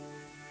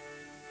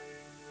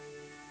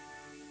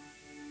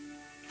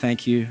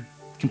 Thank you. You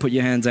can put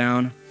your hand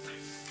down.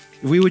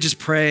 If we would just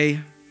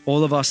pray,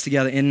 all of us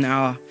together in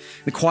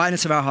the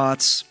quietness of our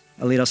hearts,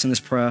 I'll lead us in this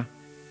prayer.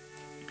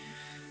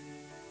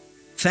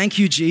 Thank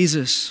you,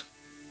 Jesus,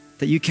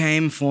 that you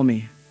came for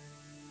me,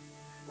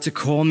 to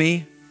call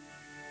me,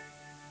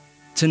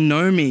 to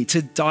know me,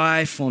 to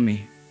die for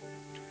me.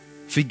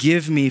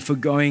 Forgive me for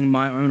going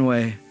my own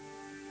way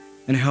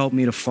and help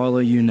me to follow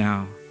you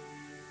now.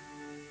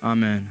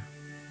 Amen.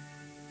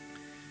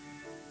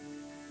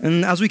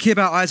 And as we keep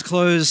our eyes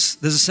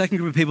closed, there's a second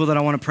group of people that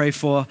I want to pray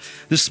for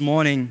this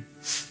morning.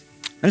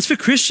 And it's for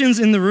Christians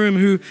in the room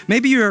who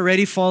maybe you're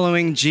already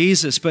following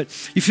Jesus, but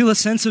you feel a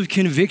sense of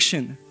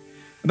conviction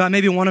about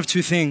maybe one of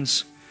two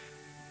things.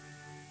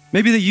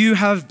 Maybe that you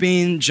have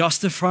been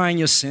justifying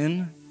your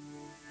sin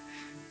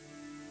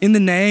in the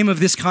name of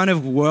this kind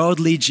of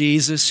worldly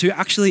Jesus who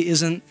actually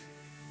isn't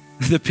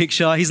the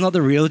picture. He's not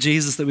the real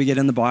Jesus that we get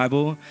in the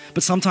Bible,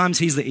 but sometimes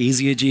he's the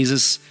easier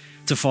Jesus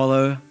to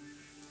follow.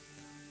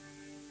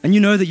 And you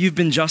know that you've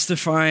been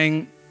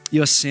justifying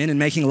your sin and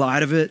making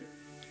light of it,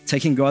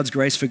 taking God's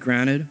grace for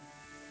granted.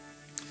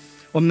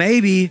 Or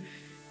maybe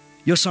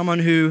you're someone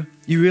who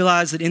you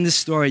realize that in this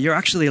story, you're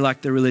actually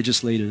like the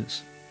religious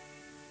leaders.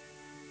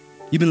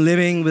 You've been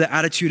living with an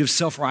attitude of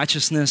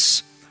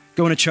self-righteousness,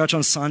 going to church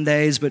on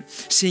Sundays, but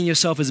seeing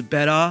yourself as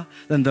better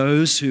than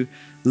those who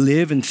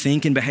live and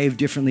think and behave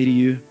differently to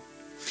you.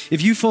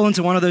 If you fall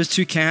into one of those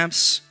two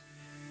camps,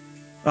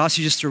 I'll ask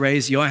you just to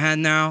raise your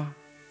hand now,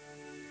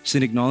 just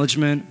an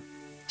acknowledgement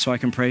so I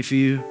can pray for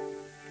you.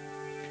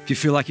 If you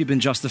feel like you've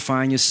been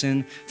justifying your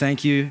sin,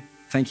 thank you.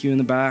 Thank you in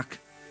the back.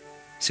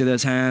 See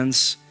those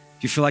hands.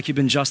 If you feel like you've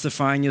been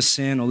justifying your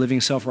sin or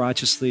living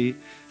self-righteously,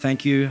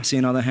 thank you. I see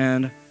another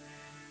hand.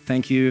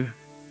 Thank you.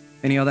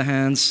 Any other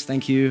hands?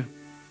 Thank you.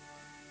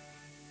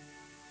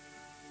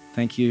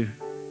 Thank you.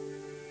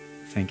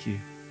 Thank you.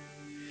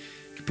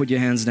 You can put your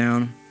hands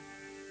down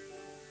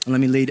and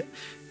let me lead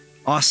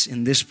us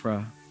in this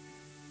prayer.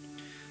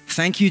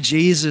 Thank you,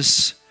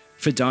 Jesus,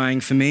 for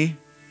dying for me.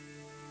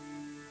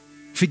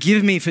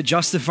 Forgive me for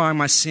justifying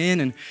my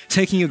sin and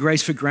taking your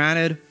grace for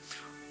granted,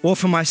 or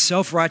for my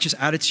self-righteous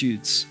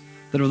attitudes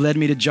that have led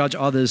me to judge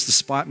others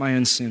despite my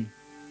own sin.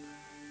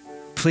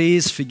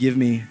 Please forgive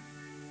me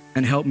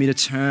and help me to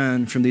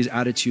turn from these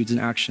attitudes and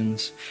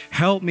actions.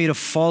 Help me to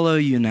follow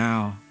you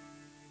now.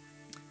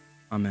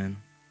 Amen.